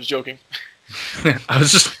 I was joking. I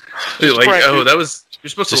was just like, that was you're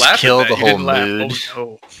supposed just to laugh. Kill at that. the whole mood.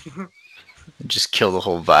 Oh, no. Just kill the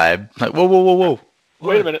whole vibe. Like whoa.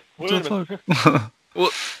 Wait a minute. Well,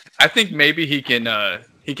 I think maybe he can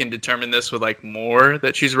determine this with like more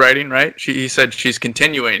that she's writing. Right? He said she's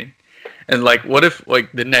continuing, and like, what if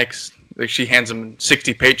like the next. Like she hands him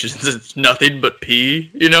 60 pages and it's nothing but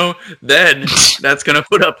pee, then that's going to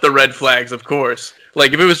put up the red flags, of course.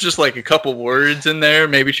 Like if it was just like a couple words in there,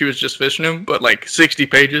 maybe she was just fishing him, but like 60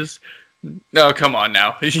 pages? No, come on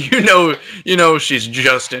now. You know she's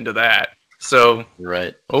just into that. So,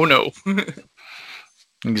 right. Oh no.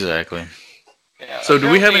 Exactly. Yeah, so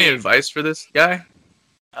do we have any advice for this guy?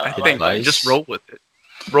 I think just roll with it.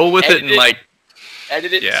 Roll with it and like...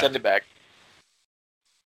 Edit it and send it back.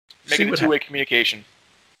 Make it a two-way communication.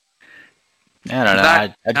 I don't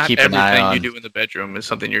know. I'd keep an eye on... everything you do in the bedroom is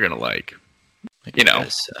something you're going to like.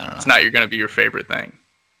 It's not going to be your favorite thing.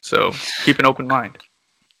 So keep an open mind.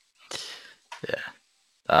 Yeah.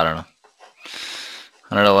 I don't know.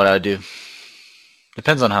 I don't know what I'd do.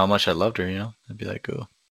 Depends on how much I loved her, I'd be like, cool.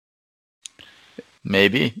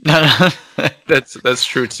 Maybe. That's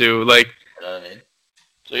true too. Like, you know what I mean?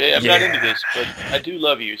 So I'm not into this, but I do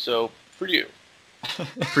love you. So for you.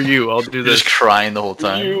 For you, I'll do this. Just crying the whole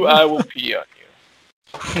time. For you, I will pee on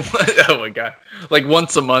you. Oh my god! Like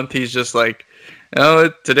once a month, he's just like,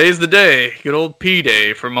 today's the day. Good old pee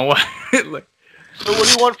day for my wife. Like, so what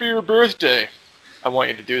do you want for your birthday? I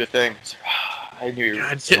want you to do the thing. I knew you were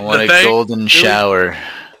going to say I want a golden shower.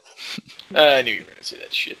 I knew you were going to say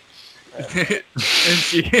that shit.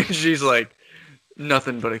 And she's like,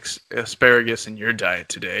 nothing but asparagus in your diet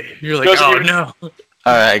today. You're like, no.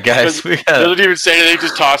 All right, guys. Doesn't even say anything.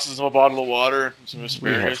 Just tosses him a bottle of water and some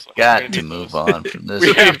asparagus. We have got to move on from this.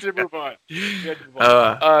 We have to move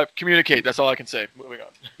on. Communicate. That's all I can say. Moving on.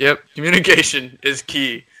 Yep. Communication is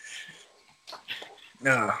key.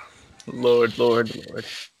 Lord. All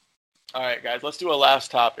right, guys. Let's do a last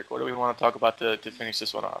topic. What do we want to talk about to finish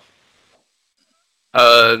this one off?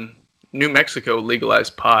 New Mexico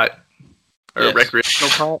legalized pot. Or recreational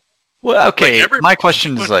pot. Well, okay. My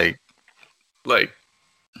question is like...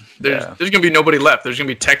 There's gonna be nobody left. There's gonna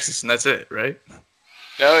be Texas, and that's it, right?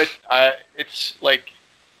 No, it's like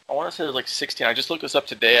I want to say there's like 16. I just looked this up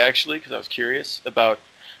today actually because I was curious about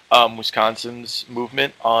Wisconsin's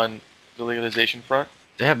movement on the legalization front.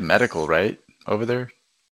 They have medical, right, over there?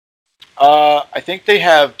 I think they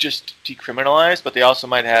have just decriminalized, but they also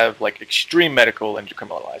might have like extreme medical and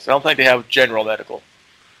decriminalized. I don't think they have general medical.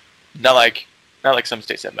 Not like some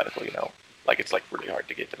states have medical, like it's like really hard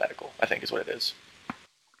to get to medical, I think is what it is.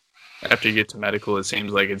 After you get to medical, it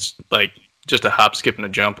seems like it's like just a hop, skip, and a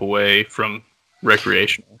jump away from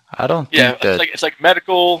recreational. I don't think that... it's like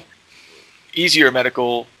medical, easier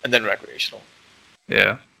medical, and then recreational.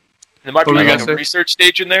 Yeah. There might be like a research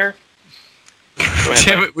stage in there.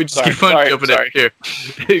 Damn it, we just keep on jumping in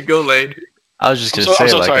here. Go, Lane. I was just going to say, I'm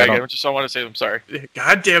so sorry. I want to say I'm sorry.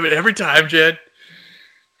 God damn it, every time, Jed.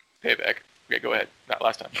 Payback. Okay, go ahead. Not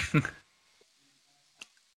last time.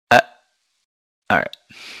 Alright.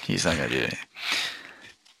 He's not going to do anything.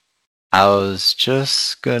 I was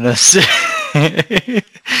just going to say...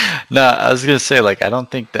 No, I was going to say, like, I don't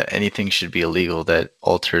think that anything should be illegal that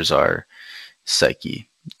alters our psyche.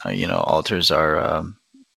 Alters our...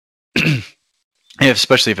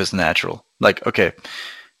 especially if it's natural. Like, okay,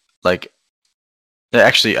 like,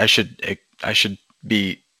 actually, I should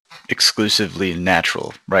be exclusively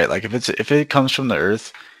natural, right? Like, if it comes from the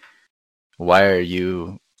earth, why are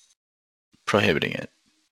you prohibiting it?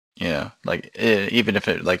 Like, even if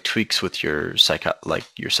it like tweaks with your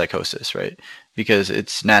psychosis, right? Because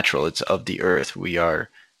it's natural, it's of the earth. We are,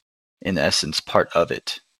 in essence, part of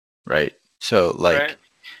it, right? So, like,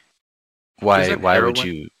 right. why would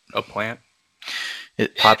you a plant?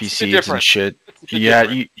 Poppy seeds and shit. Yeah,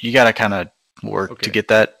 you gotta kind of work to get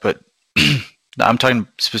that. But I'm talking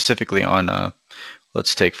specifically on,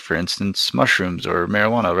 let's take for instance mushrooms or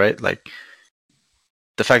marijuana, right? Like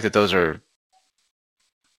the fact that those are,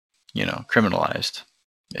 criminalized.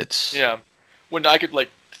 It's when I could, like,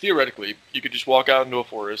 theoretically, you could just walk out into a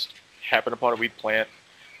forest, happen upon a weed plant,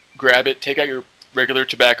 grab it, take out your regular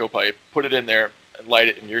tobacco pipe, put it in there, and light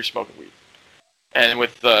it, and you're smoking weed. And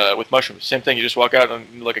with mushrooms, same thing. You just walk out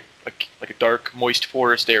in like a dark, moist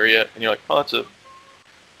forest area, and you're like, oh,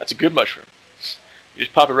 that's a good mushroom. You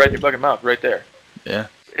just pop it right in your fucking mouth, right there. Yeah.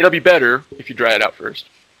 It'll be better if you dry it out first.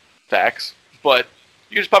 Facts. But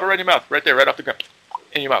you just pop it right in your mouth, right there, right off the ground,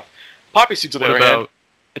 in your mouth. Poppy seeds, on the other hand,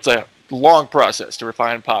 it's a long process to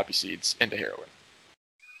refine poppy seeds into heroin.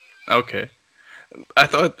 Okay. I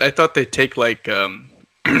thought they take like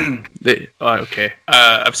okay.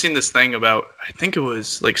 I've seen this thing about, I think it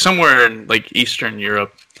was like somewhere in like Eastern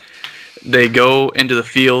Europe. They go into the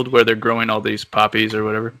field where they're growing all these poppies or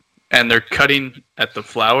whatever, and they're cutting at the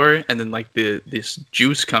flower, and then like this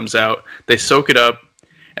juice comes out. They soak it up,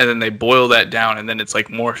 and then they boil that down, and then it's like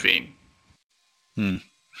morphine.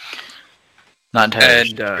 Not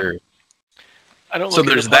entirely sure. I don't. So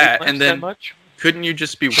there's that, and then much. Couldn't you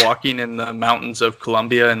just be walking in the mountains of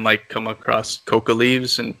Colombia and like come across coca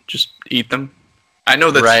leaves and just eat them? I know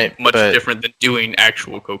that's much different than doing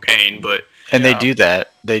actual cocaine, but they do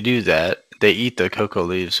that. They do that. They eat the cocoa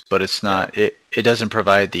leaves, but it's not. It doesn't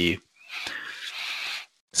provide the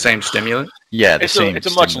same stimulant. Yeah, it's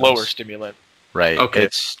a much lower stimulant. Right. Okay.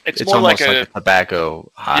 It's more almost like a tobacco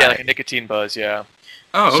high. Yeah, like a nicotine buzz. Yeah.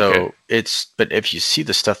 Oh, okay. So but if you see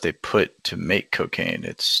the stuff they put to make cocaine,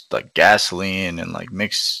 it's like gasoline and like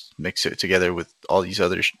mix it together with all these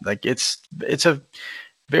other like it's a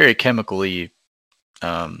very chemically.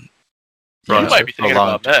 You might be thinking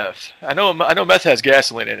about meth. I know meth has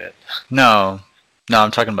gasoline in it. No,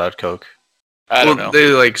 I'm talking about coke. I don't know. They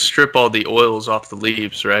like strip all the oils off the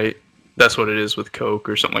leaves, right? That's what it is with coke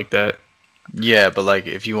or something like that. Yeah, but like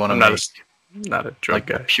if you want to make not a drug like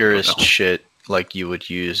guy. The purest shit, like you would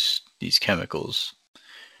use these chemicals.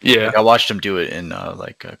 Yeah, like, I watched them do it in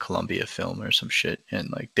like a Columbia film or some shit, and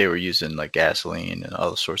like they were using like gasoline and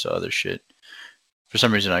all sorts of other shit. For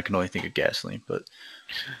some reason, I can only think of gasoline, but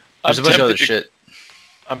there's a bunch of other shit.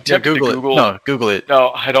 I'm tempted to Google. No, Google it.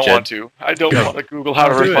 No, I don't want to. I don't want to Google how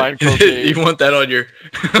to refine cocaine. You want that on your?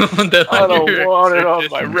 I don't want it on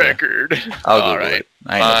my record. I'll Google it.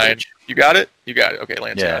 Fine. You got it. Okay,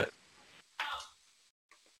 Lance got it.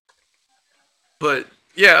 But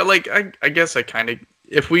yeah, like I guess I kind of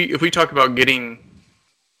if we talk about getting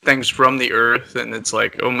things from the earth, and it's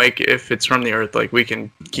like if it's from the earth, like we can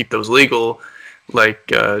keep those legal.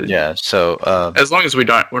 Like so as long as we're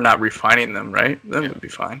not refining them, right? Then we'd be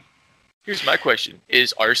fine. Here's my question: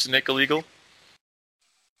 is arsenic illegal?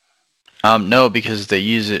 No, because they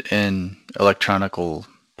use it in electronical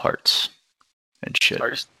parts and shit.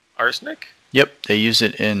 Arsenic? Yep, they use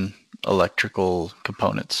it in electrical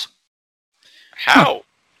components. How?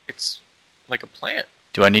 It's like a plant.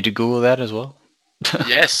 Do I need to Google that as well?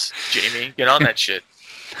 Yes, Jamie, get on that shit.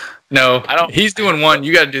 No, I don't. He's doing one.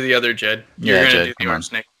 You got to do the other, Jed. You're gonna do the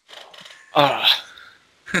arsenic.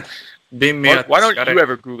 Beam me up. Why don't you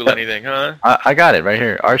ever Google anything, huh? I got it right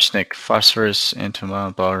here. Arsenic, phosphorus,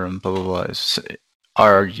 antimony, barium, blah blah blah,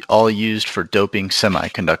 are all used for doping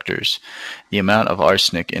semiconductors. The amount of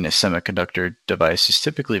arsenic in a semiconductor device is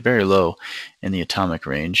typically very low in the atomic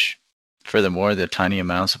range. Furthermore, the tiny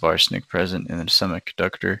amounts of arsenic present in the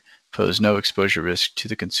semiconductor pose no exposure risk to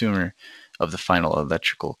the consumer of the final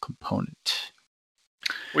electrical component.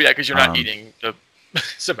 Well, yeah, because you're not eating the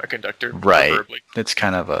semiconductor. Right. Preferably. It's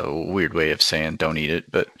kind of a weird way of saying don't eat it,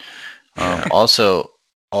 but also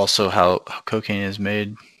how cocaine is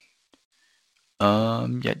made.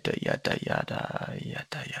 Yada yada yada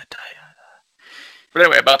yada yada. But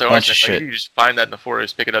anyway, about the arsenic, like, you just find that in the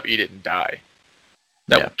forest, pick it up, eat it, and die.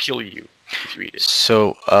 That will kill you if you eat it.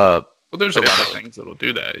 So, well, there's a lot of things that'll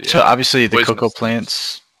do that. Yeah. So obviously, the cocoa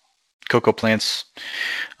plants.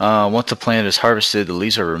 Once the plant is harvested, the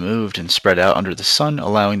leaves are removed and spread out under the sun,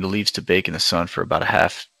 allowing the leaves to bake in the sun for about a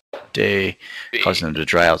half day, causing them to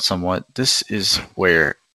dry out somewhat. This is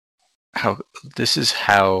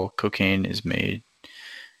how cocaine is made.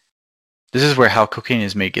 This is where how cocaine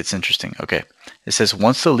is made gets interesting. Okay. It says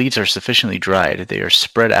once the leaves are sufficiently dried, they are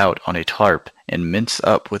spread out on a tarp and minced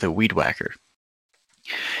up with a weed whacker.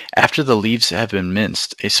 After the leaves have been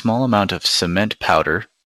minced, a small amount of cement powder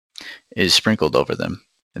is sprinkled over them.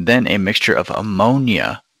 And then a mixture of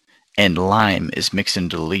ammonia and lime is mixed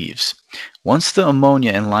into the leaves. Once the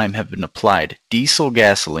ammonia and lime have been applied, diesel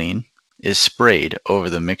gasoline is sprayed over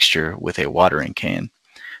the mixture with a watering can.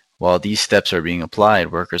 While these steps are being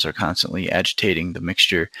applied, workers are constantly agitating the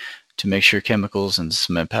mixture to make sure chemicals and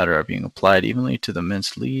cement powder are being applied evenly to the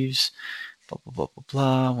minced leaves. Blah, blah, blah, blah,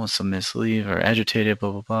 blah. Once the minced leaves are agitated,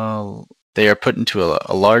 blah, blah, blah, they are put into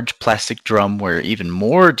a large plastic drum where even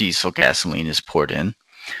more diesel gasoline is poured in.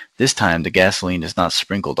 This time, the gasoline is not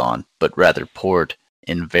sprinkled on, but rather poured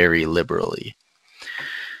in very liberally.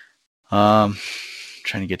 Trying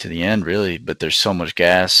to get to the end, really, but there's so much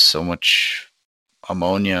gas, so much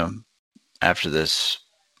ammonia after this.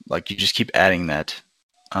 Like, you just keep adding that.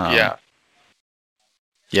 Yeah,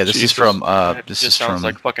 this is from... this sounds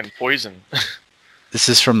like fucking poison. This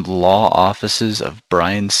is from the Law Offices of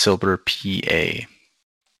Brian Silber, PA.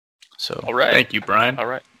 So, all right. Thank you, Brian. All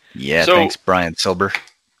right. Yeah, so, thanks, Brian Silber.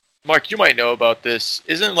 Mark, you might know about this.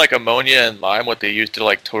 Isn't like ammonia and lime what they use to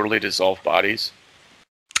like totally dissolve bodies?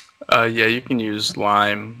 Yeah, you can use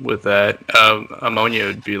lime with that. Ammonia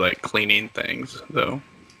would be like cleaning things, though,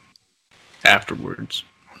 afterwards.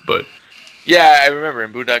 But yeah, I remember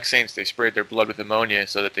in Boondock Saints they sprayed their blood with ammonia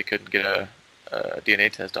so that they couldn't get a DNA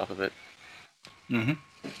test off of it. Mm-hmm.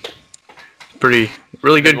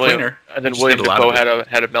 Really good cleaner. And then William Dafoe had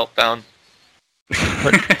a meltdown.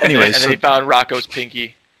 But anyways, and then he found Rocco's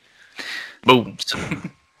pinky. Boom.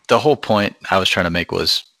 The whole point I was trying to make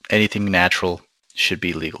was anything natural should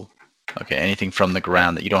be legal. Okay, anything from the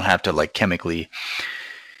ground that you don't have to like chemically,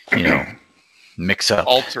 mix up.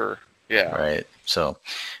 Alter. Yeah. Right. So,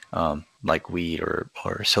 like weed or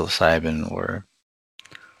psilocybin or.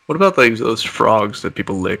 What about like those frogs that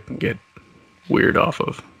people lick and get weird off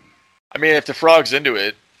of? I mean, if the frog's into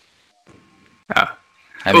it.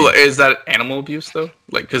 Is that animal abuse though?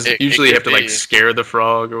 Like, because usually you have to like scare the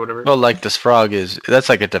frog or whatever. Well, like this frog that's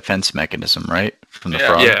like a defense mechanism, right? From the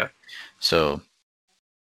frog. Yeah. So,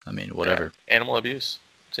 I mean, whatever. Yeah. Animal abuse.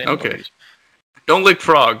 Okay. Abuse. Don't lick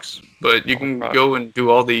frogs, but you can go and do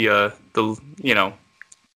all the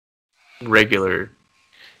regular.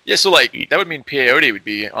 Yeah, so like that would mean peyote would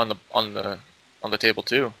be on the table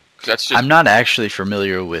too. That's just. I'm not actually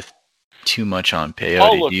familiar with too much on peyote.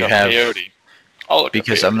 I'll look up peyote.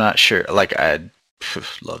 Because I'm not sure. Like, I'd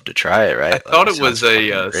love to try it. Right? I thought it was a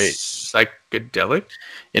psychedelic.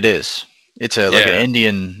 It is. It's like an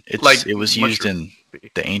Indian. It was used in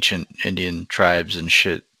the ancient Indian tribes and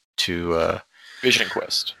shit to. Vision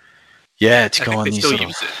Quest. Yeah, to go on these. Still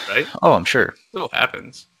use it, right? Oh, I'm sure. It still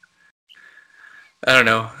happens. I don't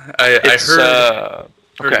know. I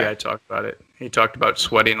heard a guy talk about it. He talked about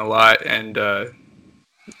sweating a lot and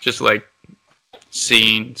just like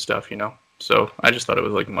seeing stuff, So I just thought it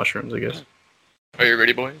was like mushrooms, I guess. Are you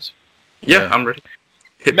ready, boys? Yeah. I'm ready.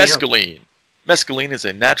 Mescaline. Mescaline is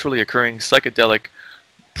a naturally occurring psychedelic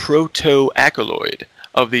protoalkaloid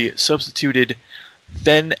of the substituted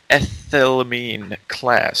phenethylamine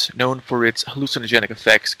class, known for its hallucinogenic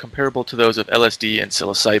effects comparable to those of LSD and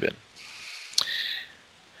psilocybin.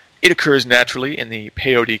 It occurs naturally in the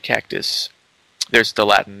peyote cactus. There's the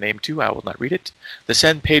Latin name too, I will not read it. The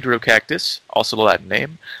San Pedro cactus, also the Latin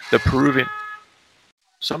name. The Peruvian...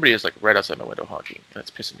 Somebody is like right outside my window honking, and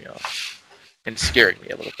that's pissing me off. And scaring me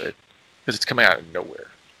a little bit, because it's coming out of nowhere.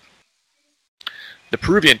 the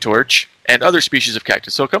Peruvian torch, and other species of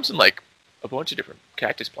cactus. So it comes in like a bunch of different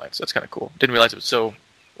cactus plants. That's kind of cool. Didn't realize it was so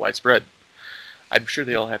widespread. I'm sure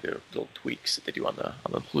they all have their little tweaks that they do on the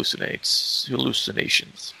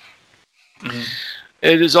hallucinations. Mm-hmm.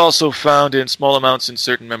 It is also found in small amounts in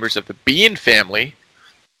certain members of the bean family,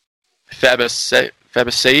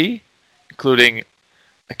 Fabaceae, including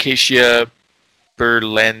Acacia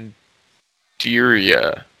berlanderia.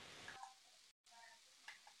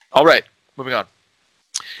 All right, moving on.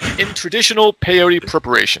 In traditional peyote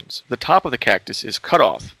preparations, the top of the cactus is cut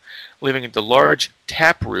off, leaving the large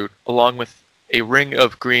taproot along with a ring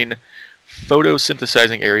of green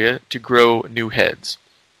photosynthesizing area to grow new heads.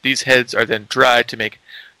 These heads are then dried to make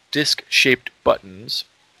disc-shaped buttons.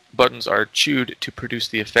 Buttons are chewed to produce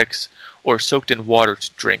the effects or soaked in water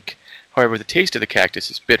to drink. However, the taste of the cactus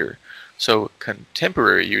is bitter, so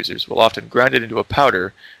contemporary users will often grind it into a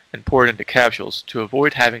powder and pour it into capsules to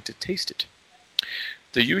avoid having to taste it.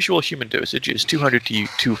 The usual human dosage is 200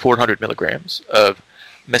 to 400 milligrams of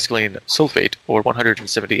mescaline sulfate or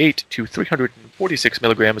 178 to 346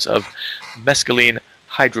 milligrams of mescaline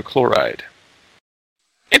hydrochloride.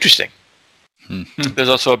 Interesting. Mm-hmm. There's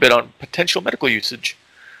also a bit on potential medical usage.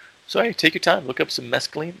 So hey, take your time, look up some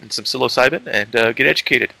mescaline and some psilocybin, and get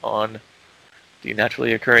educated on the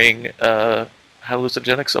naturally occurring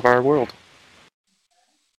hallucinogenics of our world.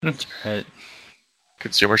 Right.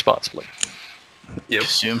 Consume responsibly. Yep.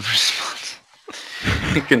 Consume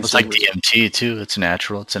responsibly. It's like DMT too. It's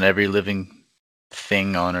natural. It's in every living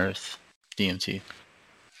thing on Earth. DMT.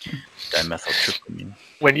 Dimethyltryptamine.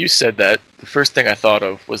 When you said that, the first thing I thought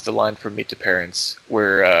of was the line from Meet the Parents,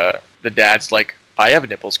 where the dad's like, "I have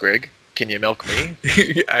nipples, Greg. Can you milk me?"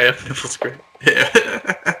 I have nipples, Greg. Yeah.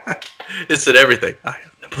 It said everything. I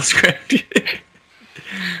have nipples, Greg.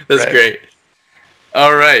 That's right. Great.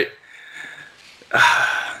 All right.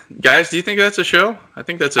 Guys, do you think that's a show? I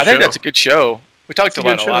think that's a show. I think that's a good show. We talked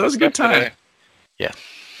about a lot that was of a good stuff time. Today. Yeah.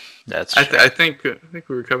 That's I think we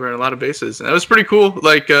were covering a lot of bases. And that was pretty cool.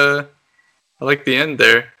 Like I like the end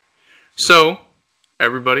there. So,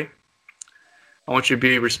 everybody, I want you to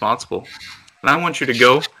be responsible. And I want you to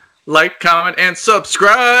go like, comment, and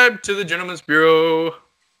subscribe to the Gentleman's Bureau.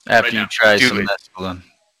 After you try some mescaline.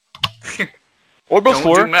 Or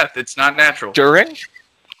before. Don't do meth. It's not natural. During?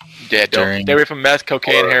 Yeah, don't. Stay away from meth,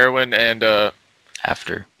 cocaine, heroin, and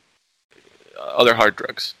after. Other hard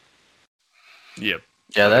drugs. Yep.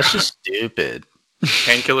 Yeah, that's just stupid.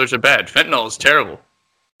 Painkillers are bad. Fentanyl is terrible.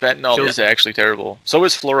 Fentanyl is actually terrible. So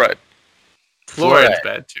is fluoride. Fluoride's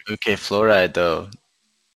bad too. Okay, fluoride though.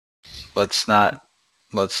 Let's not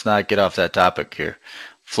get off that topic here.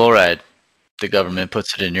 Fluoride, the government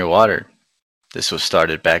puts it in your water. This was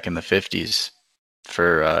started back in the 50s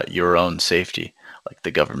for your own safety. Like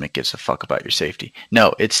the government gives a fuck about your safety.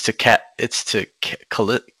 No, it's to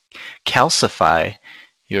calcify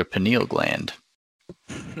your pineal gland.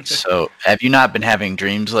 So, have you not been having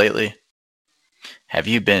dreams lately? Have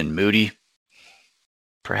you been moody?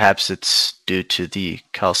 Perhaps it's due to the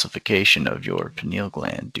calcification of your pineal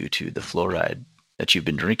gland due to the fluoride that you've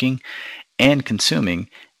been drinking and consuming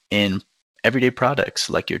in everyday products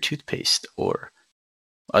like your toothpaste or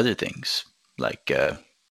other things like,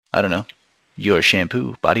 I don't know, your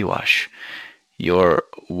shampoo, body wash, your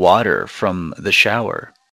water from the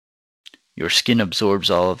shower. Your skin absorbs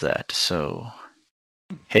all of that. So,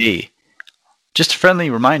 hey, just a friendly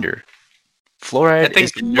reminder. Fluoride, I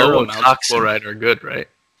think low amounts of fluoride are good, right?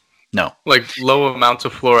 No. Like low amounts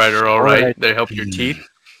of fluoride are all right. They help your teeth.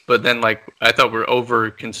 But then, like, I thought we're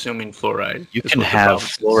over consuming fluoride. You can have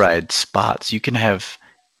fluoride spots. You can have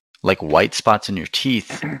like white spots in your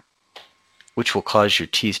teeth, which will cause your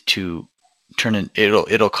teeth to turn in.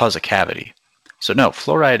 It'll cause a cavity. So no,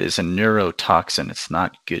 fluoride is a neurotoxin. It's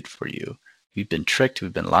not good for you. We've been tricked.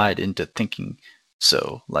 We've been lied into thinking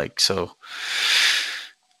so.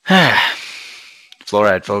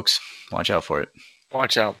 Fluoride, folks, watch out for it.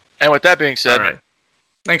 Watch out. And with that being said, all right.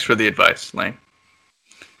 Thanks for the advice, Lane.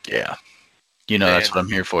 Yeah, that's what I'm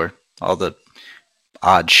here for. All the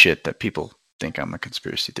odd shit that people think I'm a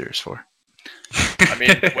conspiracy theorist for. I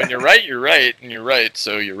mean, when you're right, you're right, and you're right,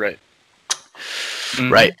 so you're right.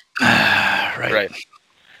 Mm-hmm. Right. Right.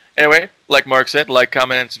 Anyway, like Mark said, like,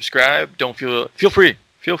 comment, and subscribe. Don't feel free.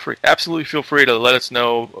 Absolutely feel free to let us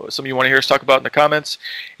know something you want to hear us talk about in the comments.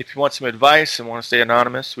 If you want some advice and want to stay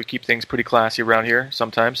anonymous, we keep things pretty classy around here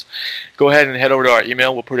sometimes. Go ahead and head over to our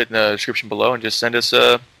email. We'll put it in the description below and just send us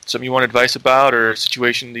something you want advice about or a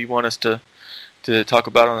situation that you want us to talk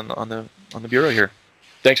about on the Bureau here.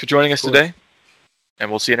 Thanks for joining us today,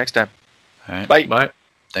 and we'll see you next time. All right. Bye. Bye.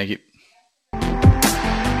 Thank you.